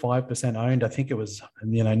still 5% owned. I think it was,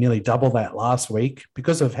 nearly double that last week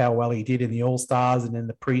because of how well he did in the All-Stars and in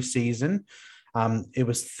the preseason. It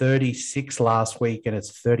was 36 last week and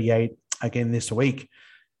it's 38 again this week.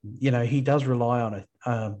 He does rely on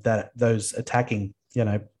those attacking,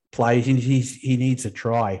 plays. He needs a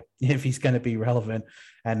try if he's going to be relevant.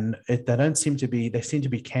 And they seem to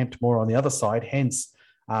be camped more on the other side. Hence,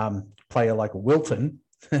 player like Wilton,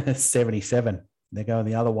 77. They're going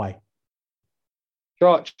the other way.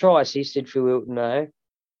 Try assisted for Wilton though.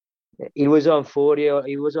 He was on 40.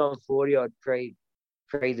 He was on 40 odd pre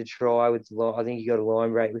the try with I think he got a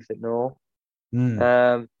line break with it and all.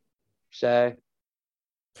 So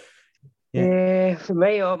yeah, for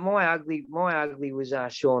me, my ugly was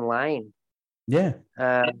Sean Lane. Yeah.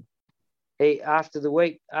 He after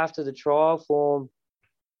the trial form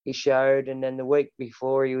he showed, and then the week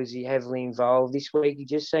before he was heavily involved. This week he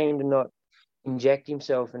just seemed to not inject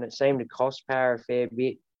himself, and it seemed to cost Parra a fair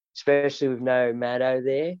bit, especially with no Maddo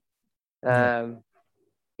there.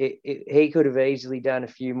 He could have easily done a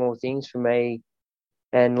few more things for me.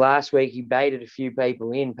 And last week he baited a few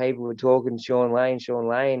people in. People were talking Sean Lane,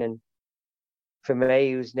 and for me,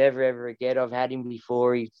 he was never ever a get. I've had him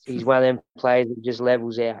before. He's one of them players that just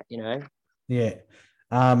levels out, Yeah.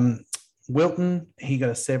 Wilton, he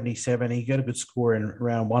got a 77. He got a good score in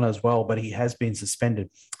round one as well, but he has been suspended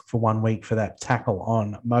for 1 week for that tackle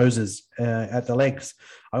on Moses at the legs.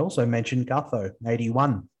 I also mentioned Gutho,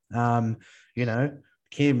 81.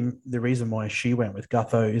 Kim, the reason why she went with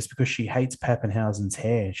Gutho is because she hates Pappenhausen's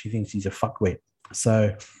hair. She thinks he's a fuckwit.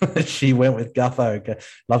 So she went with Gutho,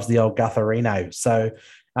 loves the old Gutherino. So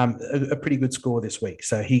a pretty good score this week.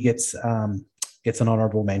 So he gets an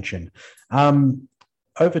honourable mention.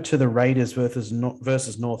 Over to the Raiders versus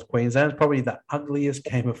North Queensland. It's probably the ugliest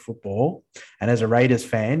game of football. And as a Raiders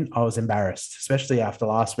fan, I was embarrassed, especially after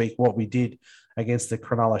last week, what we did against the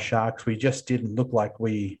Cronulla Sharks. We just didn't look like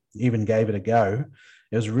we even gave it a go.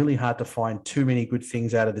 It was really hard to find too many good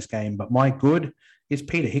things out of this game. But my good is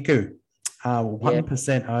Peter Hiku.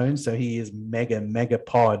 1% owned, so he is mega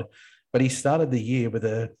pod. But he started the year with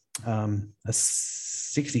a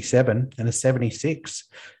 67 and a 76.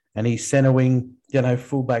 And he's centre wing,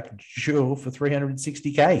 fullback dual for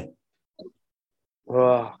 360K.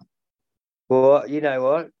 Oh, well, you know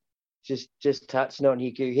what? Just touching on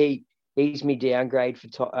Hiku. He's me downgrade for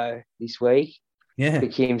Toto this week. Yeah. For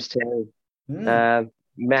Kim's team.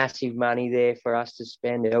 Massive money there for us to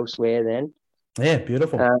spend elsewhere then. Yeah,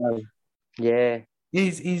 beautiful. Yeah.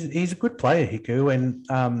 He's a good player, Hiku, and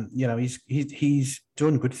he's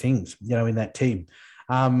doing good things, in that team.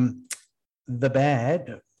 The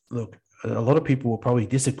bad, look, a lot of people will probably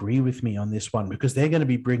disagree with me on this one because they're going to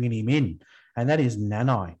be bringing him in, and that is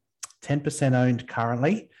Nanai, 10% owned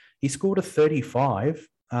currently. He scored a 35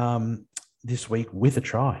 this week with a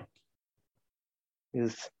try.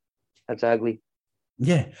 That's ugly.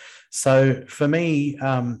 Yeah. So for me,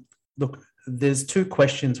 look, there's two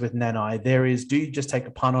questions with Nanai. There is, do you just take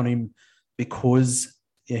a punt on him because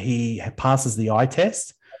he passes the eye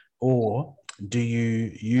test, or do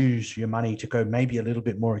you use your money to go maybe a little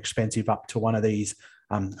bit more expensive up to one of these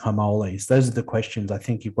Homoles? Those are the questions I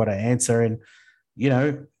think you've got to answer. And,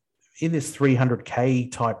 in this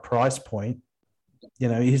 300K type price point,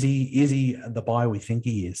 is he the buy we think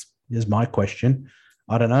he is my question.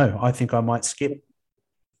 I don't know. I think I might skip.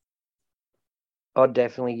 I'd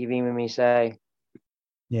definitely give him a say.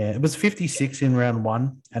 Yeah, it was 56 in round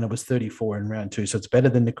one and it was 34 in round two. So it's better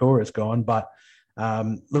than Nikora's gone. But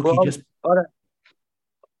look, well,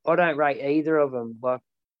 I don't rate either of them. Like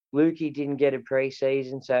Lukey didn't get a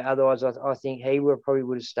preseason, so otherwise I think he probably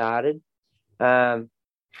would have started.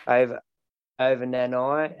 over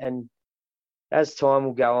Nanai, and as time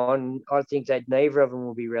will go on, I think that neither of them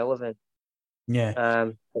will be relevant. Yeah.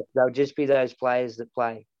 They'll just be those players that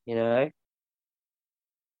play,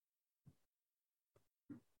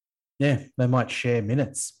 Yeah, they might share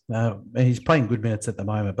minutes. He's playing good minutes at the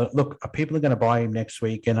moment. But look, people are going to buy him next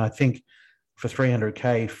week. And I think for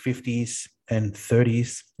 300K, 50s and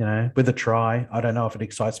 30s, with a try, I don't know if it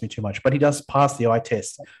excites me too much. But he does pass the eye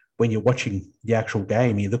test when you're watching the actual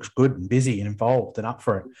game. He looks good and busy and involved and up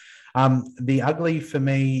for it. The ugly for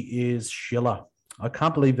me is Schiller. I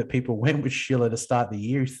can't believe that people went with Schiller to start the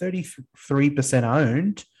year. 33%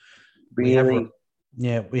 owned. really.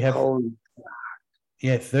 We have Holy.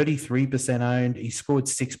 Yeah, 33% owned. He scored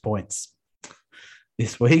 6 points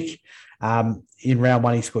this week. In round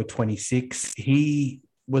one, he scored 26. He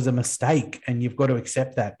was a mistake, and you've got to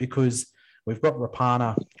accept that because we've got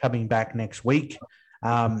Rapana coming back next week,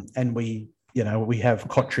 and we have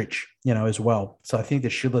Kotrich, as well. So I think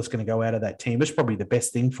that Schiller's going to go out of that team. It's probably the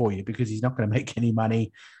best thing for you because he's not going to make any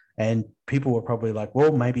money. And people were probably like,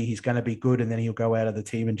 well, maybe he's going to be good, and then he'll go out of the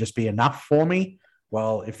team and just be enough for me.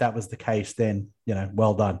 Well, if that was the case, then,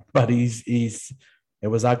 well done. But it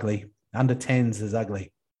was ugly. Under 10s is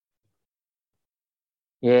ugly.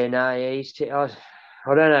 Yeah, no, I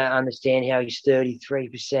don't understand how he's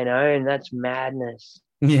 33% owned. That's madness.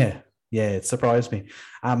 Yeah, it surprised me.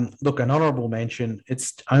 Look, an honourable mention,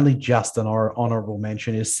 it's only just an honourable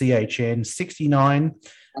mention, is CHN, 69,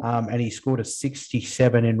 and he scored a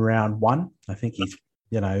 67 in round one. I think he's,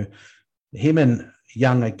 him and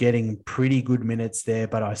Young are getting pretty good minutes there,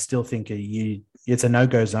 but I still think it's a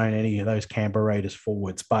no-go zone, any of those Canberra Raiders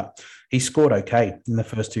forwards. But he scored okay in the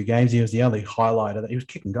first two games. He was the only highlighter. He was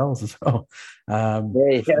kicking goals as well. But,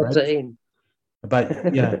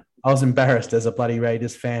 I was embarrassed as a bloody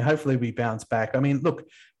Raiders fan. Hopefully we bounce back. I mean, look,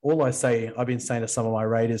 I've been saying to some of my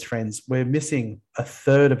Raiders friends, we're missing a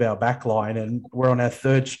third of our back line and we're on our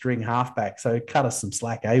third string halfback. So cut us some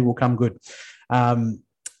slack, eh? We'll come good.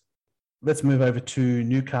 Let's move over to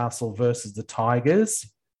Newcastle versus the Tigers.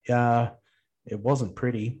 It wasn't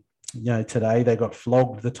pretty. Today they got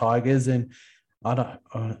flogged, the Tigers, and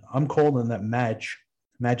I'm calling that Madge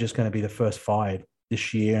is going to be the first fired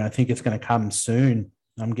this year, and I think it's going to come soon.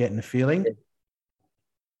 I'm getting a feeling.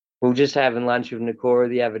 We were just having lunch with Nakora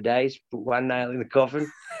the other day. Put one nail in the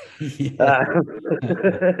coffin.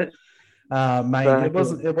 Mate,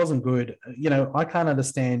 it wasn't good. I can't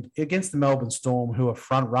understand against the Melbourne Storm, who are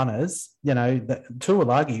front runners.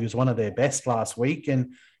 Tuolagi was one of their best last week,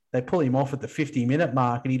 and they pull him off at the 50-minute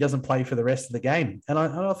mark, and he doesn't play for the rest of the game. And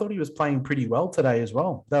I thought he was playing pretty well today as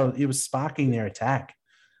well. Though he was sparking their attack.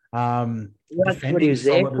 That's what he was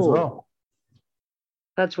there for. As well.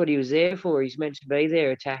 That's what he was there for. He's meant to be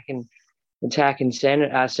there attacking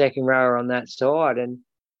second rower on that side, and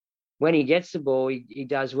when he gets the ball, he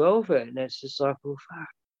does well for it, and it's just like, well, fuck.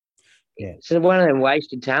 Yeah. So one of them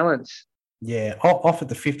wasted talents. Yeah, off at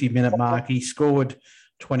the 50-minute mark, he scored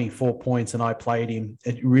 24 points, and I played him.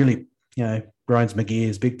 It really, grinds my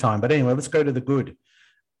gears big time. But anyway, let's go to the good.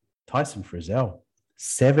 Tyson Frizzell,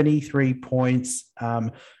 73 points. I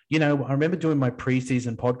remember doing my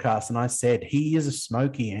preseason podcast, and I said he is a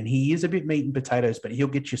smoky, and he is a bit meat and potatoes, but he'll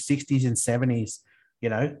get you 60s and 70s.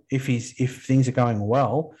 If things are going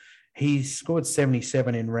well. He scored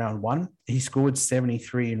 77 in round one. He scored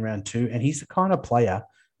 73 in round two. And he's the kind of player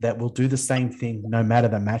that will do the same thing no matter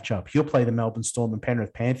the matchup. He'll play the Melbourne Storm and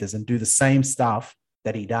Penrith Panthers and do the same stuff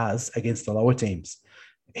that he does against the lower teams.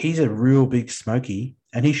 He's a real big smoky,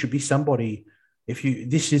 and he should be somebody.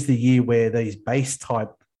 This is the year where these base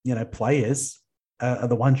type, players are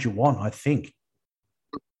the ones you want, I think.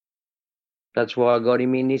 That's why I got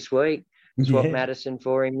him in this week. Swap Madison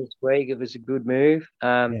for him this week. It was a good move.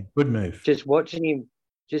 Good move. Just watching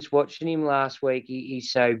him last week,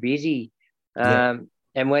 he's so busy. And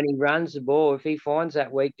when he runs the ball, if he finds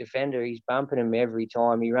that weak defender, he's bumping him every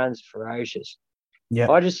time. He runs ferocious. Yeah.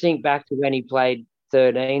 I just think back to when he played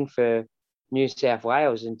 13 for New South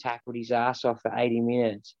Wales and tackled his ass off for 80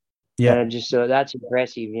 minutes. Yeah. And I just thought that's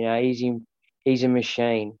impressive. He's a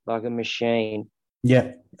machine, like a machine.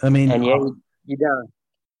 Yeah. I mean, and you don't.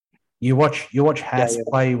 You watch Haas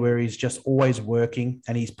play where he's just always working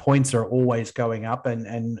and his points are always going up.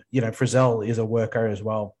 And Frizzell is a worker as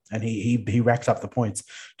well. And he racks up the points.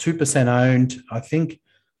 2% owned. I think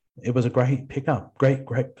it was a great pickup. Great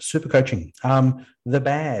super coaching. The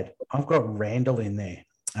bad, I've got Randall in there.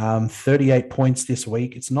 38 points this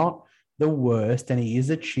week. It's not the worst, and he is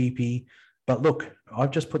a cheapie. But look, I've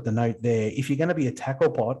just put the note there. If you're going to be a tackle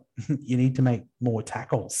pot, you need to make more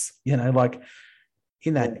tackles.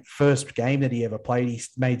 in that first game that he ever played, he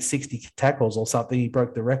made 60 tackles or something. He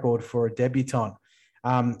broke the record for a debutant.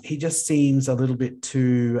 He just seems a little bit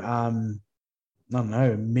too, I don't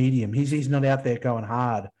know, medium. He's not out there going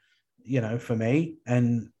hard, for me.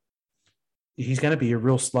 And he's going to be a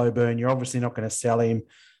real slow burn. You're obviously not going to sell him.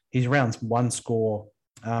 His round one score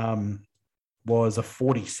was a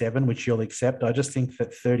 47, which you'll accept. I just think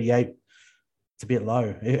that 38 it's a bit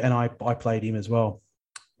low. And I played him as well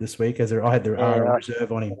this week I had the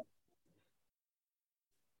reserve on him.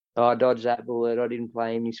 I dodged that bullet. I didn't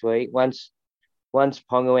play him this week. Once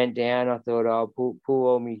Ponga went down, I thought I'll pull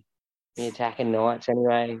all me attacking knights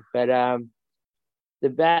anyway. But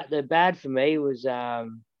the bad for me was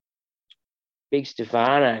Big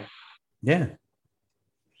Stefano. Yeah.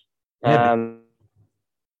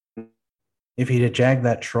 If he'd have jagged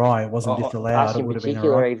that try, it wasn't disallowed, it would have been all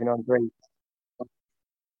right. Even on 3.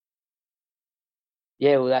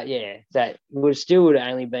 Yeah, well, that would have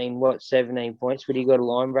only been, 17 points. Would he got a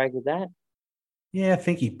line break with that? Yeah, I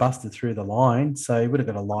think he busted through the line, so he would have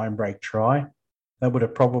got a line break try. That would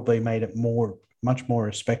have probably made it much more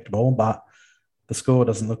respectable, but the score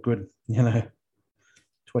doesn't look good, 26.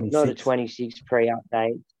 Not a 26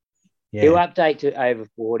 pre-update. Yeah. He'll update to over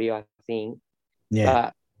 40, I think. Yeah.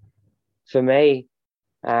 But for me,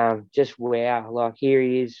 just wow. Like, here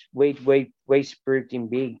he is. We spruiked him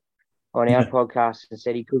big on our podcast and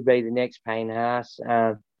said he could be the next Payne Haas.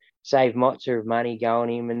 Saved Motzer of money going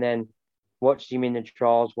him, and then watched him in the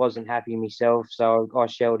trials, wasn't happy myself, so I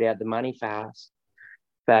shelled out the money for Haas.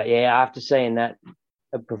 But yeah, after seeing that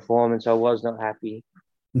performance, I was not happy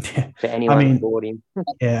for anyone who bought him.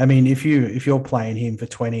 Yeah, I mean, if you're playing him for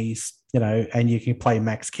 20s, and you can play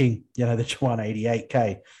Max King, the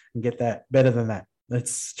 188K and get that better than that.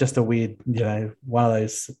 It's just a weird, one of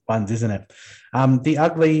those ones, isn't it? The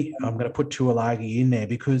ugly, I'm going to put Tuolagi in there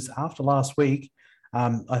because after last week,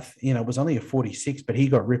 it was only a 46, but he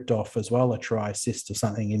got ripped off as well, a try assist or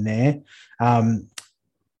something in there.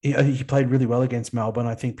 He played really well against Melbourne.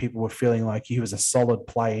 I think people were feeling like he was a solid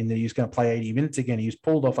play and that he was going to play 80 minutes again. He was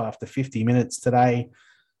pulled off after 50 minutes today.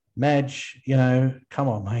 Madge, come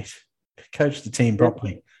on, mate. Coach the team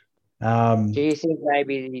properly. Do you think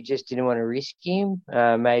maybe he just didn't want to risk him?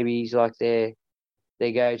 Maybe he's like their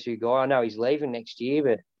go-to guy. I know he's leaving next year,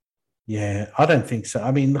 but yeah, I don't think so.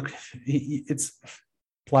 I mean, look, it's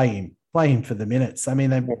play him for the minutes. I mean,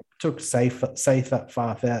 they took safe up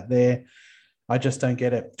Farth out there. I just don't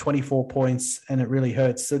get it. 24 points, and it really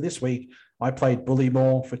hurts. So this week, I played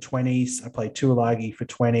Bullymore for 20s. I played Tuolagi for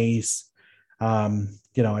 20s.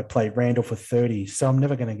 I played Randall for 30. So I'm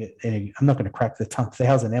never going to get any. I'm not going to crack the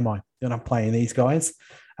 1,000, am I? When I'm playing these guys.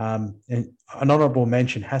 And an honourable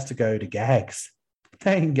mention has to go to Gags.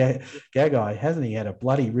 Dang, Gagai, hasn't he had a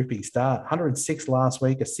bloody ripping start? 106 last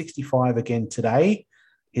week, a 65 again today.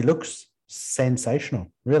 He looks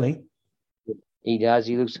sensational, really. He does.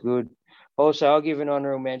 He looks good. Also, I'll give an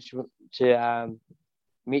honourable mention to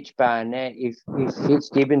Mitch Barnett. If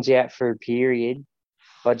Fitzgibbon's out for a period,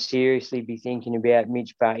 I'd seriously be thinking about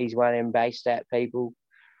Mitch Barnett. He's one of them base stat people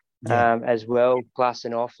as well, plus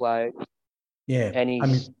an offload. Yeah,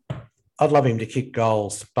 and I'd love him to kick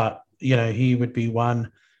goals, but, he would be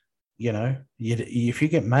one, if you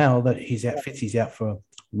get mail that he's out for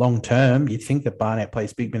long term, you'd think that Barnett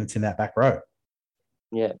plays big minutes in that back row.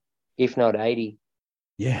 Yeah, if not 80.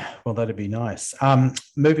 Yeah, well, that'd be nice.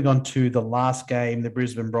 Moving on to the last game, the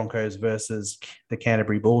Brisbane Broncos versus the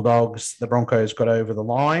Canterbury Bulldogs. The Broncos got over the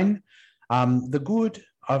line. The good,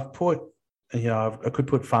 I've put, I could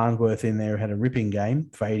put Farnsworth in there, had a ripping game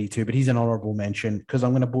for 82, but he's an honourable mention because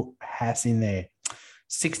I'm going to put Haas in there.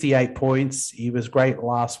 68 points. He was great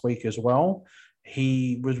last week as well.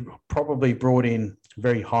 He was probably brought in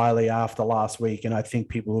very highly after last week, and I think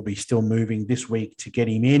people will be still moving this week to get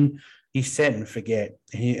him in. He's set and forget.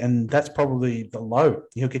 And that's probably the low.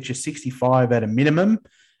 He'll get you 65 at a minimum,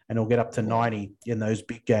 and he'll get up to 90 in those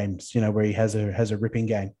big games, where he has a ripping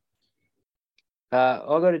game. I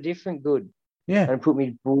got a different good. Yeah. And put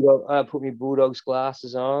me Bulldogs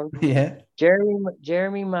glasses on. Yeah.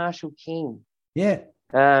 Jeremy Marshall King. Yeah.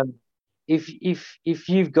 If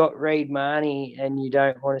you've got Reed Marnie and you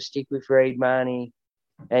don't want to stick with Reed Marnie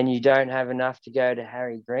and you don't have enough to go to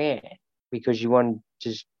Harry Grant because you want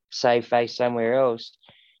to save face somewhere else,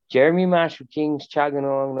 Jeremy Marshall King's chugging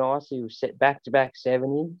along nicely. He was set back-to-back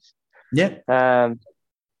 70s. Yeah.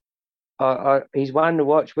 He's one to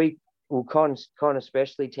watch. Con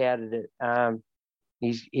especially touted it.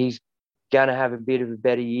 He's going to have a bit of a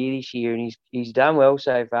better year this year, and he's done well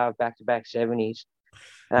so far, back-to-back 70s.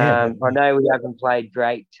 I know we haven't played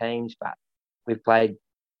great teams, but we've played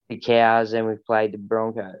the Cows and we've played the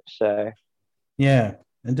Broncos. So Yeah.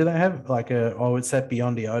 And do they have it's that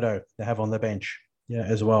Beyond they have on the bench, yeah,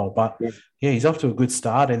 as well. But Yeah. yeah, he's off to a good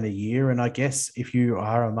start in the year. And I guess if you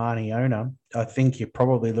are a Marnie owner, I think you're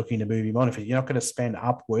probably looking to move him on. If you're not going to spend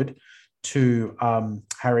upward to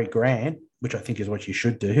Harry Grant, which I think is what you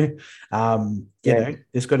should do, Yeah,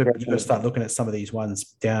 there's got to you got to definitely. start looking at some of these ones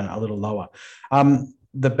down a little lower.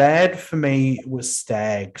 The bad for me was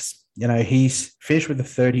Stags. He's finished with a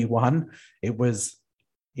 31. It was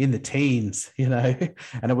in the teens,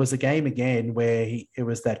 and it was a game again where it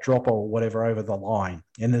was that drop or whatever over the line,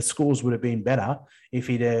 and the scores would have been better if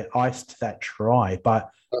he'd iced that try. But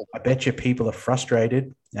I bet you people are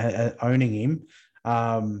frustrated owning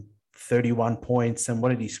him. 31 points, and what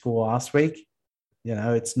did he score last week?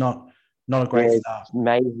 It's not a Yeah, great start. it's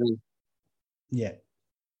amazing. Yeah.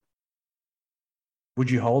 Would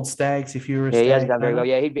you hold Stags if you were a Yeah, he has Stag done very well. owner?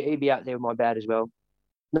 Yeah, he'd be up there with my bad as well.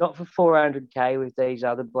 Not for 400k with these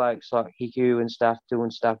other blokes like Hiku and stuff doing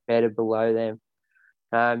stuff better below them.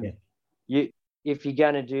 Yeah. You if you're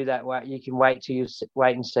gonna do that, you can wait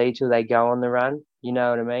and see till they go on the run. You know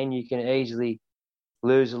what I mean? You can easily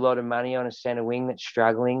lose a lot of money on a centre wing that's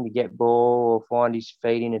struggling to get ball or find his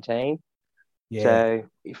feet in a team. Yeah. So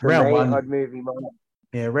for Round me, I'd one, move him on.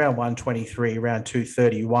 yeah, round 123, round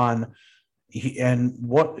 231. And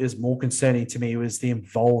what is more concerning to me was the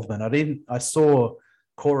involvement. I saw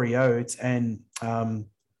Corey Oates and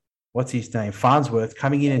what's his name, Farnsworth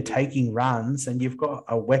coming in and taking runs, and you've got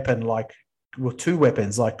a weapon two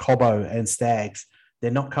weapons like Cobbo and Stags.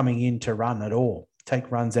 They're not coming in to run at all,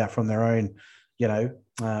 take runs out from their own,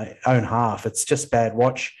 own half. It's just bad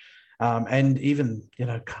watch. And even,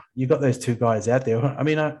 you got those two guys out there. I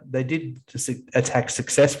mean, they did just attack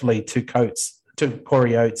successfully to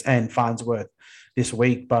Corey Oates and Farnsworth this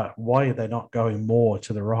week, but why are they not going more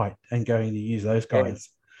to the right and going to use those Yeah. guys?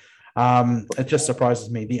 It just surprises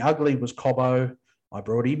me. The ugly was Cobbo. I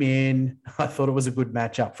brought him in. I thought it was a good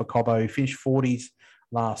matchup for Cobbo. He finished 40s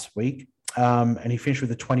last week, and he finished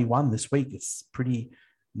with a 21 this week. It's pretty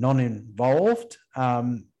non-involved.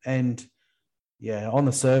 And yeah, on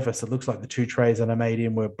the surface, it looks like the two trades that I made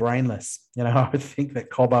in were brainless. I think that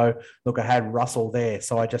Cobbo, look, I had Russell there,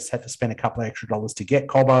 so I just had to spend a couple of extra dollars to get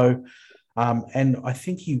Cobbo. And I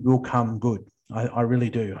think he will come good. I really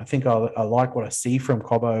do. I think I like what I see from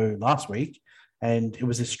Cobbo last week. And it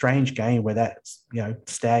was a strange game where that,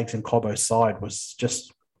 Stags and Cobbo side was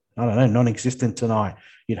just, I don't know, non-existent tonight.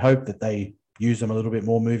 You'd hope that they use them a little bit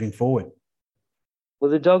more moving forward. Well,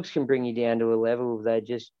 the dogs can bring you down to a level of they're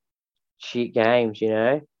just shit games,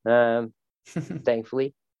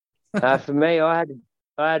 thankfully. For me, I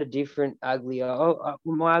had a different ugly.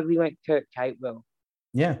 My ugly went Kurt Capewell.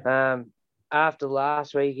 Yeah. After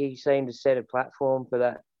last week, he seemed to set a platform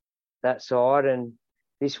for that side, and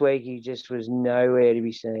this week he just was nowhere to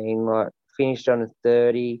be seen. Like finished on a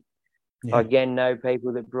 30. Yeah. Again, no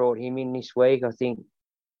people that brought him in this week. I think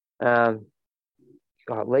at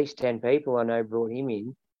least 10 people I know brought him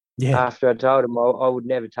in. Yeah. After I told him I would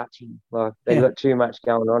never touch him. Like they got too much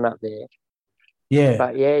going on up there. Yeah.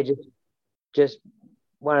 But yeah, just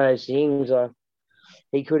one of those things.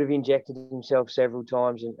 He could have injected himself several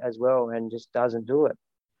times as well, and just doesn't do it.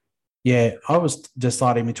 Yeah, I was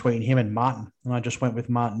deciding between him and Martin, and I just went with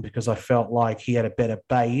Martin because I felt like he had a better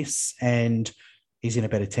base and he's in a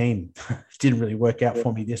better team. It didn't really work out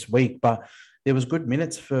for me this week, but there was good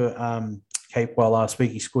minutes for Capewell last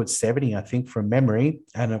week. He scored 70, I think, from memory,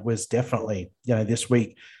 and it was definitely, this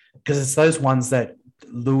week, because it's those ones that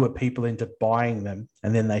lure people into buying them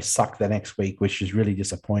and then they suck the next week, which is really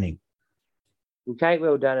disappointing. Well,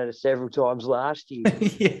 Capewell done it several times last year,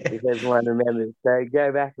 Yeah. if everyone remembers. So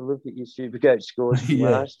go back and look at your Supercoach scores from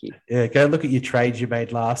last year. Yeah, go look at your trades you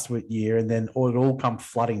made last year, and then it'll all come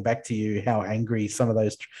flooding back to you how angry some of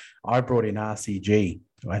those. I brought in RCG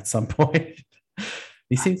at some point.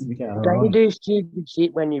 He seems to be going all Don't you right. do stupid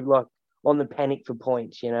shit when you're like on the panic for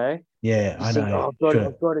points, Yeah, I Just think, know. I've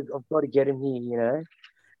got to get him here,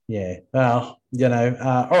 Yeah. Well,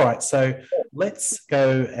 all right. So let's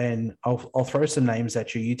go and I'll throw some names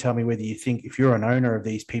at you. You tell me whether you think, if you're an owner of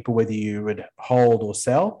these people, whether you would hold or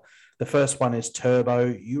sell. The first one is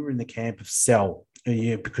Turbo. You were in the camp of sell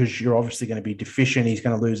because you're obviously going to be deficient. He's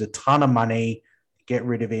going to lose a ton of money. Get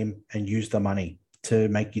rid of him and use the money to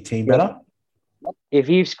make your team better. If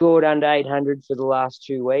you've scored under 800 for the last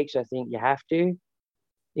 2 weeks, I think you have to.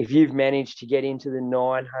 If you've managed to get into the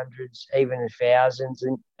 900s, even the thousands,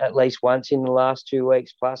 at least once in the last 2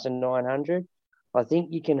 weeks, plus a 900, I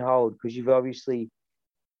think you can hold because you've obviously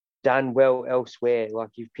done well elsewhere. Like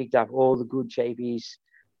you've picked up all the good cheapies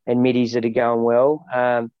and middies that are going well.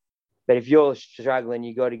 But if you're struggling,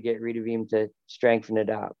 you've got to get rid of him to strengthen it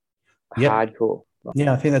up. Yep. hardcore.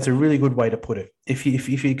 Yeah, I think that's a really good way to put it. If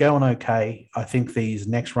you're going okay, I think these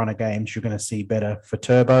next run of games you're going to see better for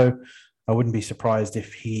Turbo. I wouldn't be surprised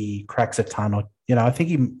if he cracks a ton, or I think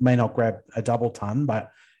he may not grab a double ton,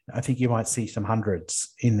 but I think you might see some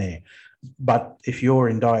hundreds in there. But if you're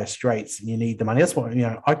in dire straits and you need the money, that's what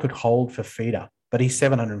I could hold for Feeder, but he's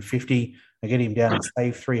 750. I get him down and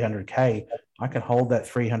save 300k. I can hold that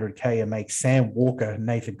 300k and make Sam Walker,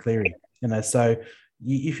 Nathan Cleary. So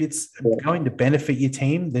if it's going to benefit your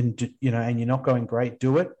team, then and you're not going great,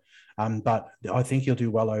 do it. But I think you'll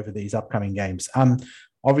do well over these upcoming games.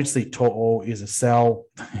 Obviously, To'o is a sell.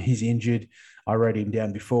 He's injured. I wrote him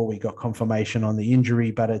down before we got confirmation on the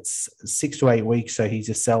injury, but it's 6 to 8 weeks, so he's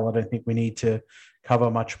a sell. I don't think we need to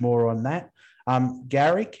cover much more on that.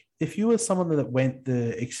 Garrick, if you were someone that went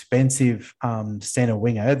the expensive center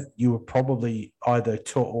winger, you were probably either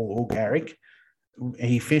To'o or Garrick.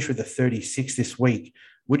 He finished with a 36 this week.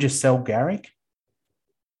 Would you sell Garrick?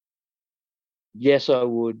 Yes, I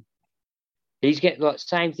would. He's getting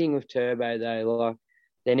same thing with Turbo though. Like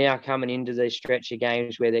they're now coming into these stretch of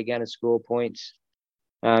games where they're going to score points.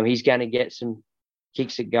 He's going to get some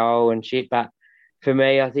kicks at goal and shit. But for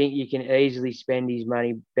me, I think you can easily spend his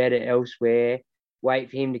money better elsewhere.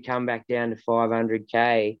 Wait for him to come back down to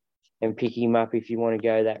 500k and pick him up if you want to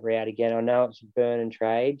go that route again. I know it's burn and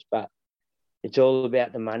trades, but it's all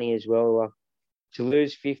about the money as well. Like, to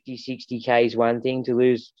lose 50, 60k is one thing. To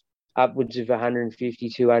lose upwards of 150,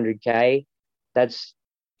 200k, that's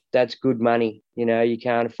good money. You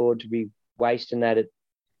can't afford to be wasting that,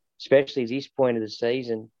 especially at this point of the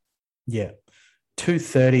season. Yeah.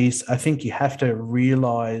 230s, I think you have to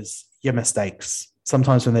realize your mistakes.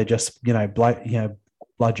 Sometimes when they're just,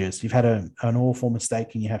 bludgers, you've had an awful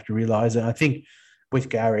mistake and you have to realize it. I think with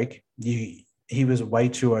Garrick, he was way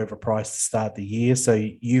too overpriced to start the year. So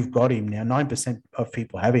you've got him now. 9% of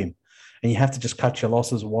people have him. And you have to just cut your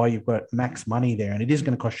losses while you've got max money there. And it is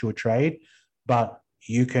going to cost you a trade, but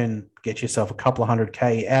you can get yourself a couple of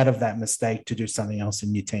 100k out of that mistake to do something else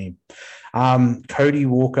in your team. Cody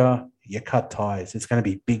Walker, you cut ties. It's going to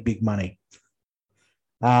be big, big money.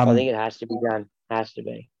 I think it has to be done. Has to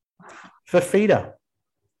be. For Feeder,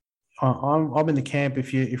 I'm in the camp.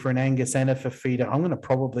 If you're an Angus and a Fafita, I'm going to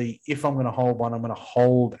probably, if I'm going to hold one, I'm going to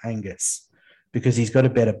hold Angus because he's got a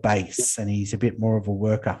better base and he's a bit more of a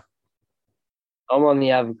worker. I'm on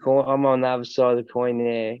the other side of the coin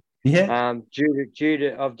there. Yeah. Due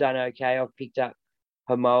to I've done okay. I've picked up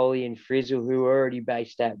Hamoli and Frizzle who are already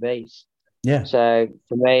based at Beast. Yeah. So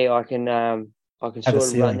for me, I can sort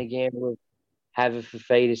of run the gamble, have a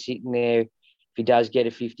Fafita sitting there. If he does get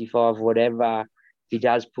a 55 or whatever, if he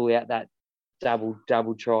does pull out that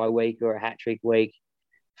double try week or a hat trick week,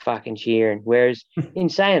 fucking cheering. Whereas in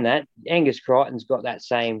saying that, Angus Crichton's got that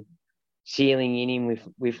same ceiling in him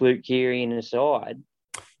with Luke Keary in the side,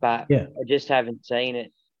 but I just haven't seen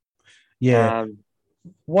it. Yeah.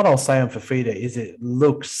 What I'll say on Fafita is it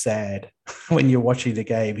looks sad when you're watching the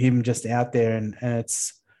game. Him just out there and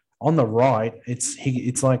it's on the right.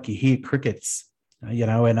 It's like you hear crickets,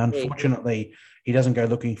 and unfortunately he doesn't go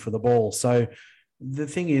looking for the ball. So the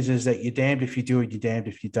thing is that you're damned if you do it, you're damned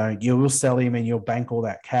if you don't. You will sell him and you'll bank all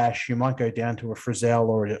that cash. You might go down to a Frizzell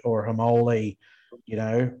or a Hamoli,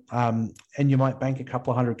 and you might bank a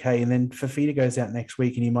couple of 100k, and then Fafita goes out next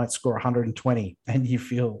week and you might score 120 and you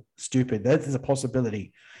feel stupid. That is a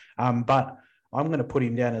possibility. But I'm going to put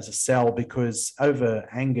him down as a sell because over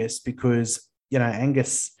Angus, because,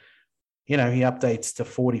 Angus, he updates to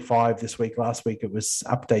 45 this week. Last week it was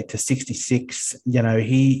update to 66.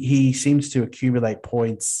 He seems to accumulate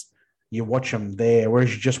points. You watch him there,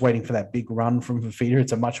 whereas you're just waiting for that big run from Fafita.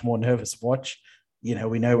 It's a much more nervous watch.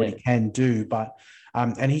 We know what he can do, but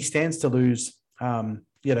and he stands to lose,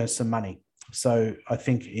 some money. So I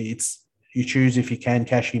think you choose if you can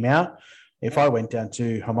cash him out. If I went down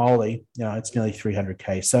to Hamoli, it's nearly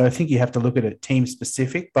 300k. So I think you have to look at it team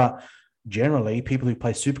specific, but generally people who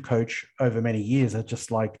play Supercoach over many years are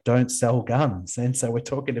just like, don't sell guns. And so we're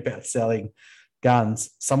talking about selling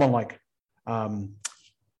guns. Someone like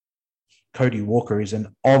Cody Walker is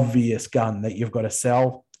an obvious gun that you've got to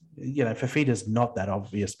sell. Fafita's not that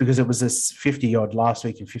obvious because it was this 50-odd last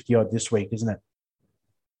week and 50-odd this week, isn't it?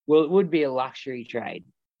 Well, it would be a luxury trade,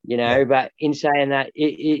 but in saying that, it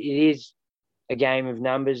is a game of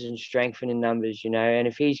numbers and strengthening numbers, and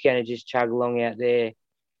if he's going to just chug along out there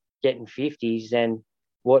getting 50s, then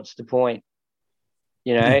what's the point?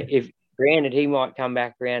 If granted he might come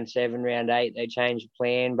back round 7, round 8, they change the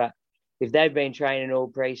plan, but if they've been training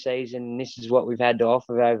all preseason and this is what we've had to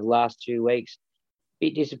offer over the last 2 weeks,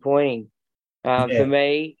 bit disappointing for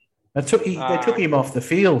me. They took him off the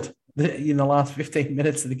field in the last 15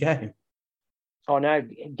 minutes of the game. Oh no,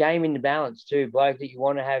 game in the balance too. Bloke that you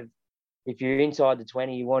want to have if you're inside the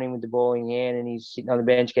 20, you want him with the ball in hand and he's sitting on the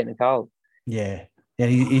bench getting a cold. Yeah.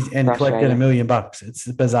 And he's collected $1 Frustrating. million.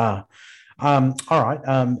 It's bizarre. All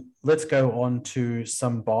right. Let's go on to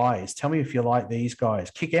some buys. Tell me if you like these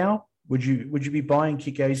guys. Kickout. Would you be buying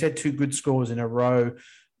Kickout? He's had 2 good scores in a row.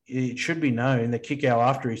 It should be known that Kickout,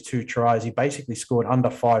 after his 2 tries, he basically scored under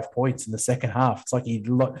 5 points in the second half. It's like he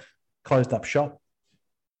closed up shop.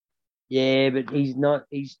 Yeah, but he's not.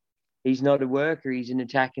 He's not a worker. He's an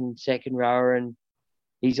attacking second rower, and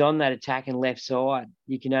he's on that attacking left side.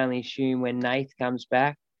 You can only assume when Nath comes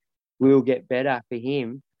back, we'll get better for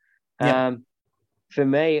him. Yeah. For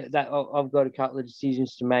me, that I've got a couple of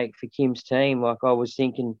decisions to make for Kim's team. Like I was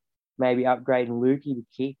thinking, maybe upgrading Lukey with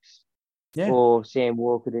kicks, Yeah. or Sam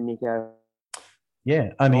Walker to Nico.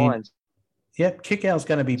 Yeah. I mean, Kickout's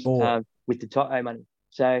going to be bought. With the Toto money.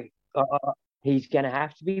 So he's going to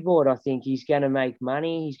have to be bought. I think he's going to make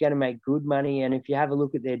money. He's going to make good money. And if you have a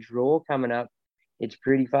look at their draw coming up, it's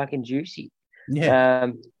pretty fucking juicy.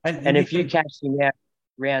 Yeah. And if you cash him out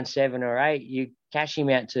round 7 or 8, you cash him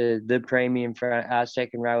out to the premium for our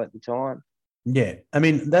second row at the time. Yeah. I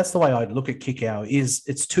mean, that's the way I'd look at Kickout is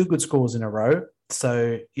it's 2 good scores in a row.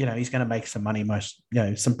 So, he's going to make some money,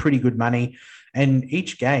 some pretty good money. And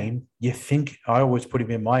each game, you think, I always put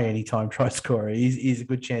him in my anytime try scorer. He's a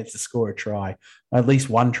good chance to score a try, at least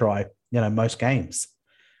one try, most games.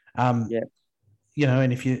 And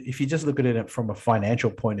if you just look at it from a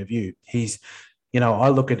financial point of view, he's, I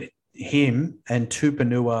look at him and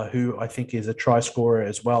Tupanua, who I think is a try scorer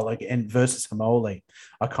as well, and versus Hamoli.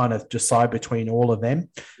 I kind of decide between all of them.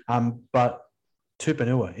 But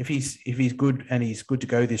Tupanua, if he's good and he's good to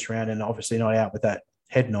go this round and obviously not out with that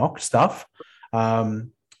head knock stuff,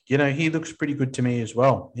 he looks pretty good to me as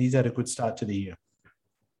well. He's had a good start to the year.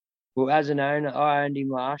 Well, as an owner, I owned him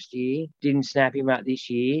last year, didn't snap him up this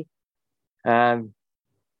year.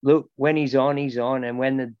 Look, when he's on, and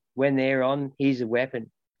when they're on, he's a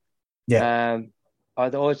weapon. Yeah. I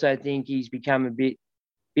also think he's become a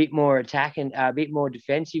bit more attacking, a bit more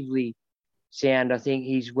defensively sound. I think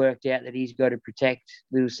he's worked out that he's got to protect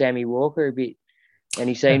little Sammy Walker a bit. And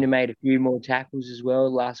he seemed to made a few more tackles as well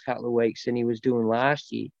the last couple of weeks than he was doing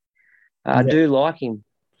last year. I do like him.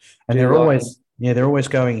 And they're always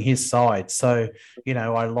going his side. So,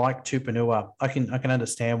 I like Tupanua. I can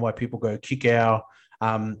understand why people go Kickout,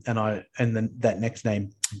 and then that next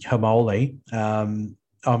name, Hamoli.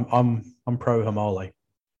 I'm pro Hamoli.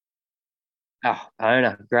 Oh,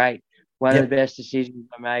 owner, great. One of the best decisions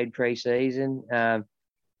I made pre-season.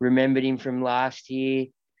 Remembered him from last year.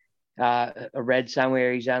 I read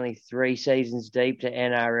somewhere he's only 3 seasons deep to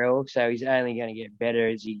NRL, so he's only going to get better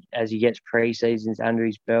as he gets pre-seasons under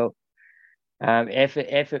his belt.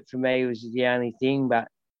 Effort for me was the only thing, but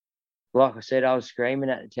like I said, I was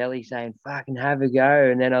screaming at the telly saying, fucking have a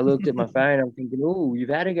go. And then I looked at my phone, I'm thinking, oh, you've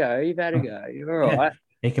had a go. You're all right.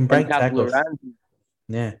 He can break tackles.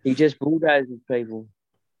 Yeah. He just bulldozes people.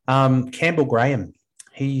 Campbell Graham.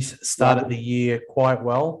 He's started the year quite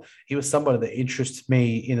well. He was somebody that interested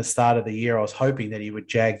me in the start of the year. I was hoping that he would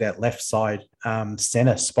jag that left side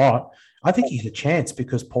centre spot. I think he's a chance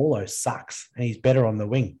because Paulo sucks and he's better on the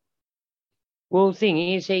wing. Well, the thing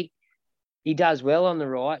is, he does well on the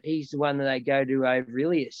right. He's the one that they go to over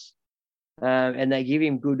Ilias. And they give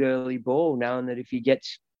him good early ball, knowing that if he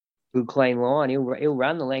gets good clean line, he'll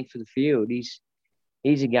run the length of the field.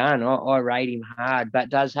 He's a gun. I rate him hard, but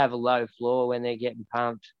does have a low floor when they're getting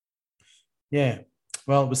pumped. Yeah.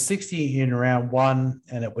 Well, it was 60 in round 1,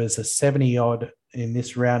 and it was a 70-odd in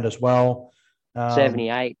this round as well.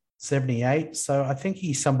 78. 78. So I think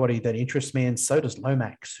he's somebody that interests me, and so does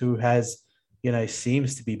Lomax, who has,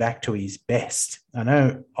 seems to be back to his best. I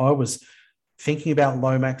know I was thinking about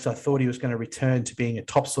Lomax. I thought he was going to return to being a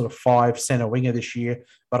top sort of 5 centre winger this year,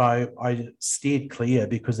 but I steered clear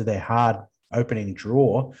because of their hard opening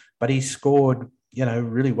draw, but he scored,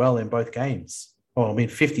 really well in both games. Well, I mean,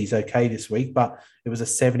 50 is okay this week, but it was a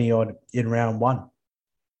 70-odd in round 1.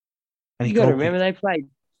 And you got to remember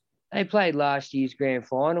they played last year's grand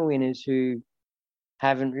final winners who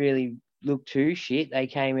haven't really looked too shit. They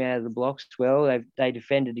came out of the blocks well. They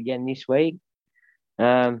defended again this week.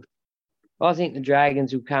 I think the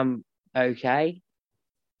Dragons will come okay.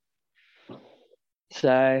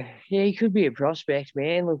 So, yeah, he could be a prospect,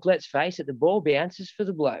 man. Look, let's face it, the ball bounces for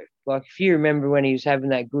the bloke. Like, if you remember when he was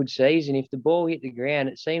having that good season, if the ball hit the ground,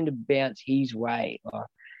 it seemed to bounce his way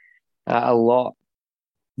a lot.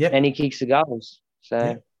 Yep. And he kicks the goals.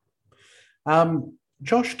 So,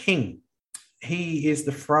 Josh King, he is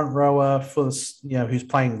the front rower for the, who's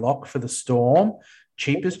playing lock for the Storm.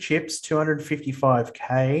 Cheap as chips,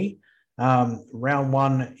 $255K. Round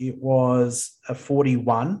one, it was a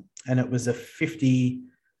 41, and it was a 50.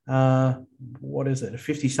 What is it? A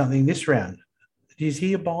 50 something this round. Is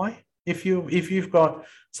he a buy? If you've got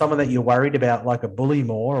someone that you're worried about, like a Bully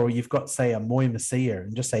Moore, or you've got, say, a Moy Masia,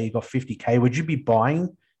 and just say you got 50K, would you be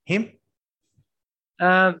buying him?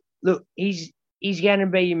 Look, he's going to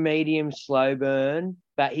be a medium slow burn,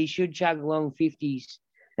 but he should chug along 50s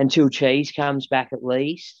until Cheese comes back at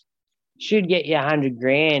least. Should get you 100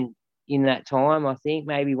 grand in that time, I think.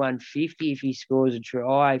 Maybe 150 if he scores a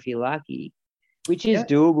try, if you're lucky, which is Yeah.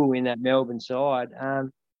 doable in that Melbourne side.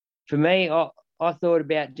 For me, I thought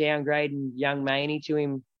about downgrading young Maney to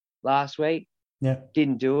him last week. Yeah.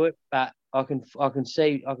 Didn't do it, but I can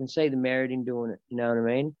see the merit in doing it. You know what I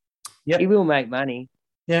mean? Yeah. He will make money.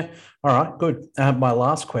 Yeah. All right. Good. My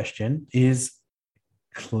last question is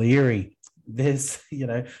Cleary.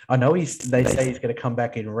 I know they say he's going to come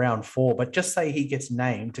back in round 4, but just say he gets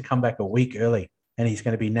named to come back a week early and he's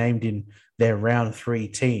going to be named in their round 3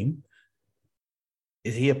 team.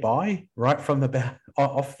 Is he a buy right from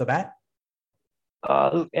off the bat?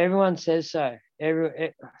 Look, everyone says so.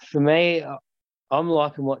 For me, I'm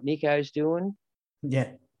liking what Nico's doing.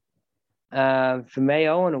 Yeah. For me,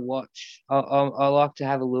 I want to watch. I like to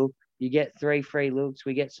have a look. You get 3 free looks.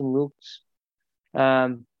 We get some looks.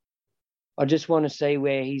 I just want to see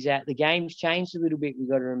where he's at. The game's changed a little bit. We've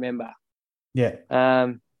got to remember. Yeah.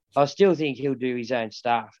 I still think he'll do his own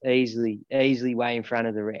stuff easily way in front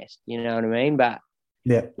of the rest. You know what I mean? But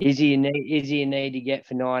Yeah. Is he a need to get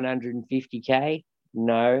for 950K?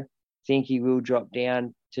 No. I think he will drop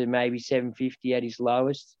down to maybe 750 at his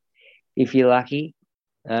lowest, if you're lucky.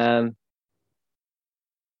 No,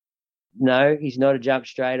 he's not a jump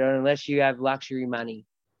straight on unless you have luxury money.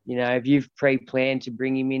 You know, if you've pre-planned to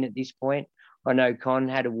bring him in at this point, I know Con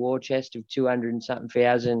had a war chest of 200 and something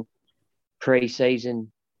thousand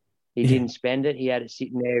pre-season. He didn't spend it. He had it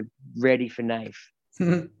sitting there ready for Nath.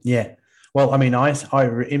 Yeah. Well, I mean, I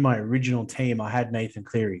in my original team, I had Nathan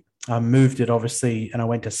Cleary. I moved it, obviously, and I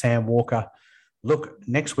went to Sam Walker. Look,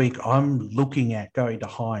 next week, I'm looking at going to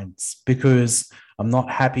Hines because I'm not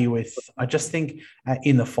happy with. I just think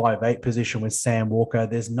in the 5'8" position with Sam Walker,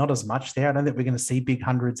 there's not as much there. I don't think we're going to see big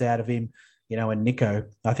hundreds out of him. And Nico,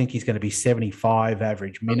 I think he's going to be 75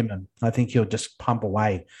 average minimum. I think he'll just pump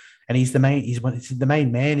away. And he's the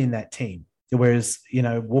main man in that team. Whereas,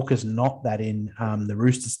 Walker's not that in the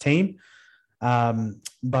Roosters team.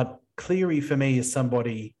 But Cleary for me is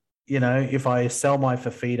somebody, if I sell my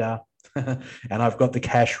Fafita and I've got the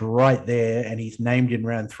cash right there and he's named in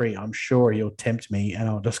round 3, I'm sure he'll tempt me and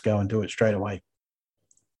I'll just go and do it straight away.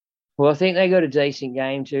 Well, I think they got a decent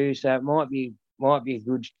game too, so it might be a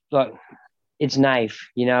good, it's Nath,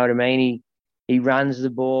 you know what I mean? He runs the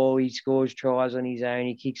ball, he scores tries on his own,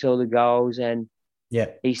 he kicks all the goals, and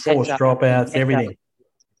he sets forced dropouts, everything.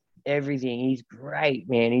 Everything. He's great,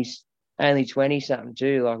 man. He's only 20-something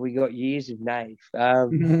too. Like, we got years of Nath.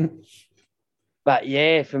 But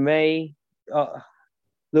yeah, for me,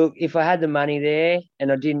 look, if I had the money there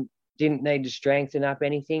and I didn't need to strengthen up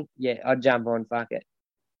anything, I'd jump on. Fuck it.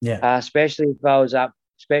 Yeah. Especially if I was up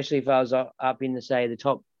in the, say, the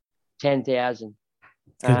top 10,000.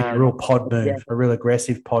 It's going to be a real pod move, a real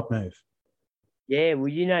aggressive pod move. Yeah, well,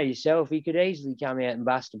 you know yourself, he could easily come out and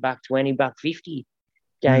bust $120, $150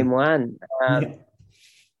 game one.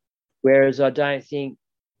 Whereas I don't think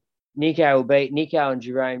Nico and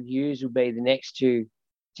Jerome Hughes will be the next two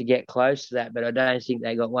to get close to that, but I don't think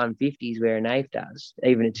they got 150s where an Nath does,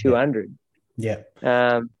 even a 200.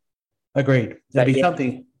 Yeah. Agreed.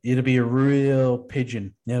 It'll be a real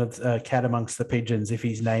pigeon, a cat amongst the pigeons if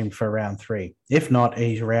he's named for round 3. If not,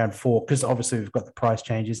 he's round 4, because obviously we've got the price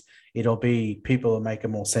changes. It'll be people who make a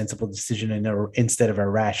more sensible decision instead of a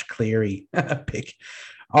rash Cleary pick.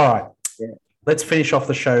 All right. Yeah. Let's finish off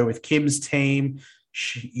the show with Kim's team.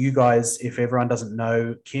 You guys, if everyone doesn't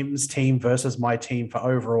know, Kim's team versus my team for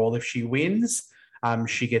overall. If she wins,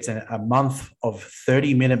 she gets a month of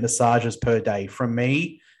 30-minute massages per day from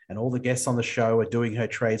me. And all the guests on the show are doing her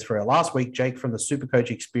trades for her. Last week, Jake from the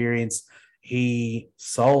Supercoach Experience, he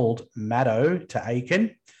sold Maddo to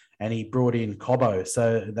Aiken and he brought in Cobbo.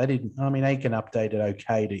 So Aiken updated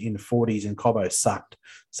okay to in 40s and Cobbo sucked.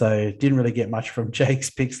 So didn't really get much from Jake's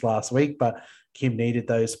picks last week, but Kim needed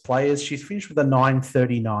those players. She's finished with a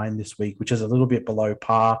 939 this week, which is a little bit below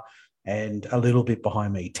par and a little bit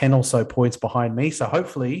behind me. 10 or so points behind me. So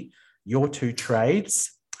hopefully your 2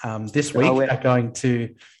 trades this week are going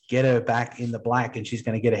to get her back in the black and she's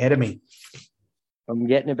going to get ahead of me. I'm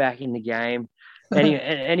getting her back in the game.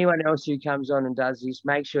 Anyone else who comes on and does this,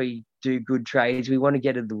 make sure you do good trades. We want to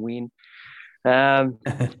get her the win.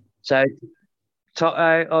 So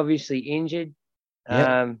Toto, obviously injured.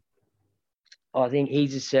 Yep. I think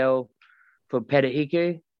he's a sell for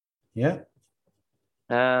Petahiku. Yep.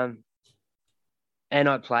 And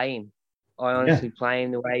I play him. I Yeah. honestly play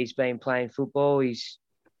him the way he's been playing football. He's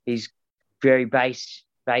very base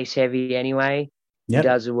heavy anyway. He Yep.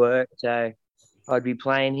 does the work, so I'd be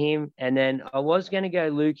playing him. And then I was going to go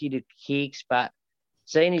Lukey to kicks, but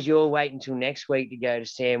seeing as you're waiting until next week to go to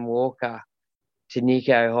Sam Walker to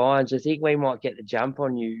Nico Hines, I think we might get the jump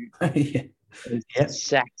on you Yeah. and Yep.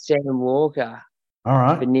 sack Sam Walker All for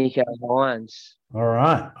right. Nico Hines. All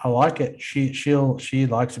right, I like it. She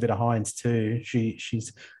likes a bit of Hines too.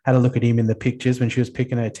 She's had a look at him in the pictures when she was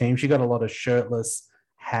picking her team. She got a lot of shirtless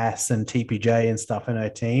Haas and TPJ and stuff in her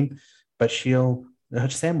team, but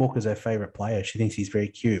Sam Walker's her favorite player. She thinks he's very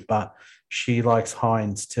cute, but she likes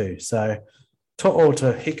Hines too. So to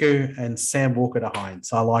Hiku and Sam Walker to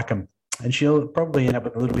Hines. I like them, and she'll probably end up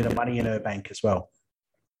with a little bit of money in her bank as well.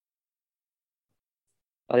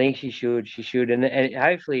 I think she should. She should, and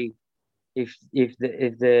hopefully, if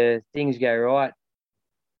the things go right,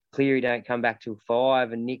 Cleary don't come back till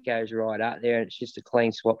 5, and Nick goes right up there, and it's just a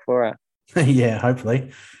clean swap for her. Yeah,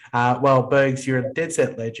 hopefully. Well, Bergs, you're a dead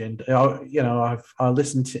set legend. I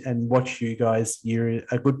listened to and watch you guys. You're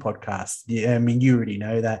a good podcast. Yeah, I mean, you already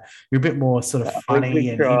know that. You're a bit more sort of funny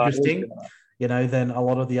and interesting, than a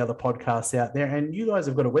lot of the other podcasts out there. And you guys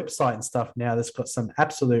have got a website and stuff now that's got some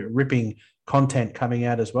absolute ripping content coming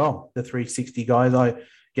out as well. The 360 guys, I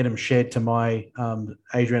get them shared to my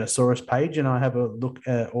Adriansaurus page, and I have a look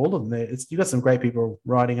at all of them. You've got some great people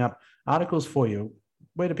writing up articles for you.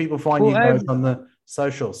 Where do people find you guys on the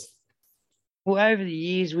socials? Well, over the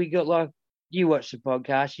years, we got you watch the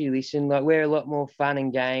podcast, you listen, we're a lot more fun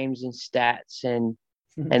and games and stats and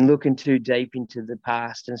looking too deep into the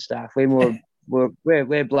past and stuff. We're more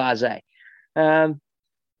we're blasé.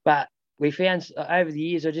 But we found over the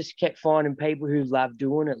years, I just kept finding people who love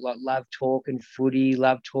doing it, love talking footy,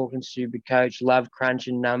 love talking Supercoach, love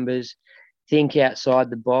crunching numbers, think outside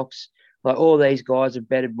the box. All these guys have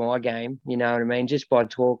bettered my game, you know what I mean, just by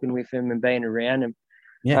talking with them and being around them.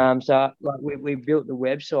 Yeah. So we built the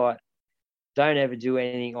website. Don't ever do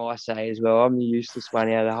anything I say as well. I'm the useless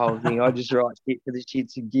one out of the whole thing. I just write shit for the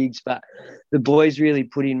shits and gigs. But the boys really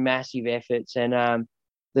put in massive efforts, and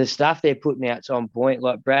the stuff they're putting out's on point.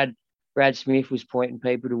 Like Brad Smith was pointing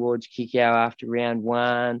people towards kick out after round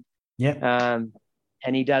 1. Yeah.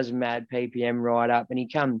 And he does a mad PPM right up, and he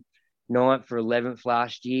come 9th or 11th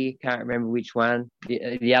last year. Can't remember which one.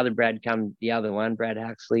 The other Brad come the other one, Brad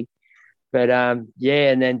Huxley. But and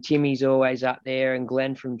then Timmy's always up there, and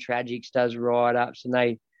Glenn from Tragics does write-ups, and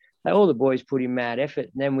they all the boys put in mad effort.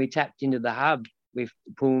 And then we tapped into the hub with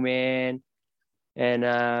Poolman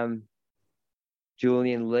and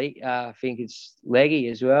Julian Lee. I think it's Leggy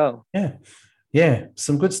as well. Yeah,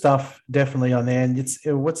 some good stuff definitely on there. And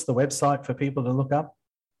what's the website for people to look up?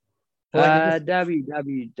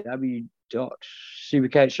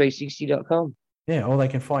 www.supercoach360.com. Yeah, or they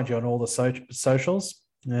can find you on all the socials.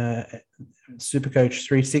 Supercoach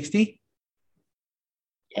 360.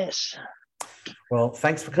 Yes. Well,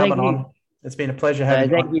 thanks for coming on. It's been a pleasure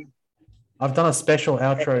having you on. You. I've done a special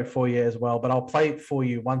outro for you as well, but I'll play it for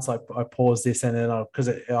you once I pause this, and then because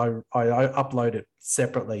I upload it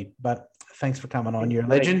separately. But thanks for coming on. You're a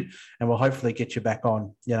legend, and we'll hopefully get you back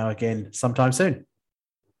on, again sometime soon.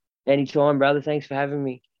 Anytime, brother. Thanks for having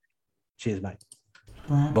me. Cheers, mate.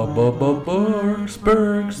 Burgs,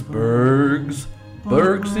 Burgs, Burgs.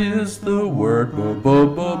 Burgs is the word.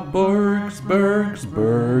 Burgs, Burgs,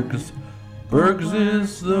 Burgs. Burgs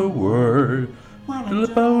is the word. What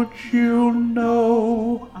about you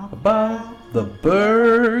know about the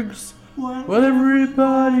Burgs? Well,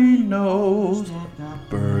 everybody knows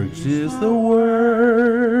Burgs is the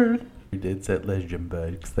word. Dead set legend,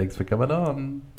 Burgs. Thanks for coming on.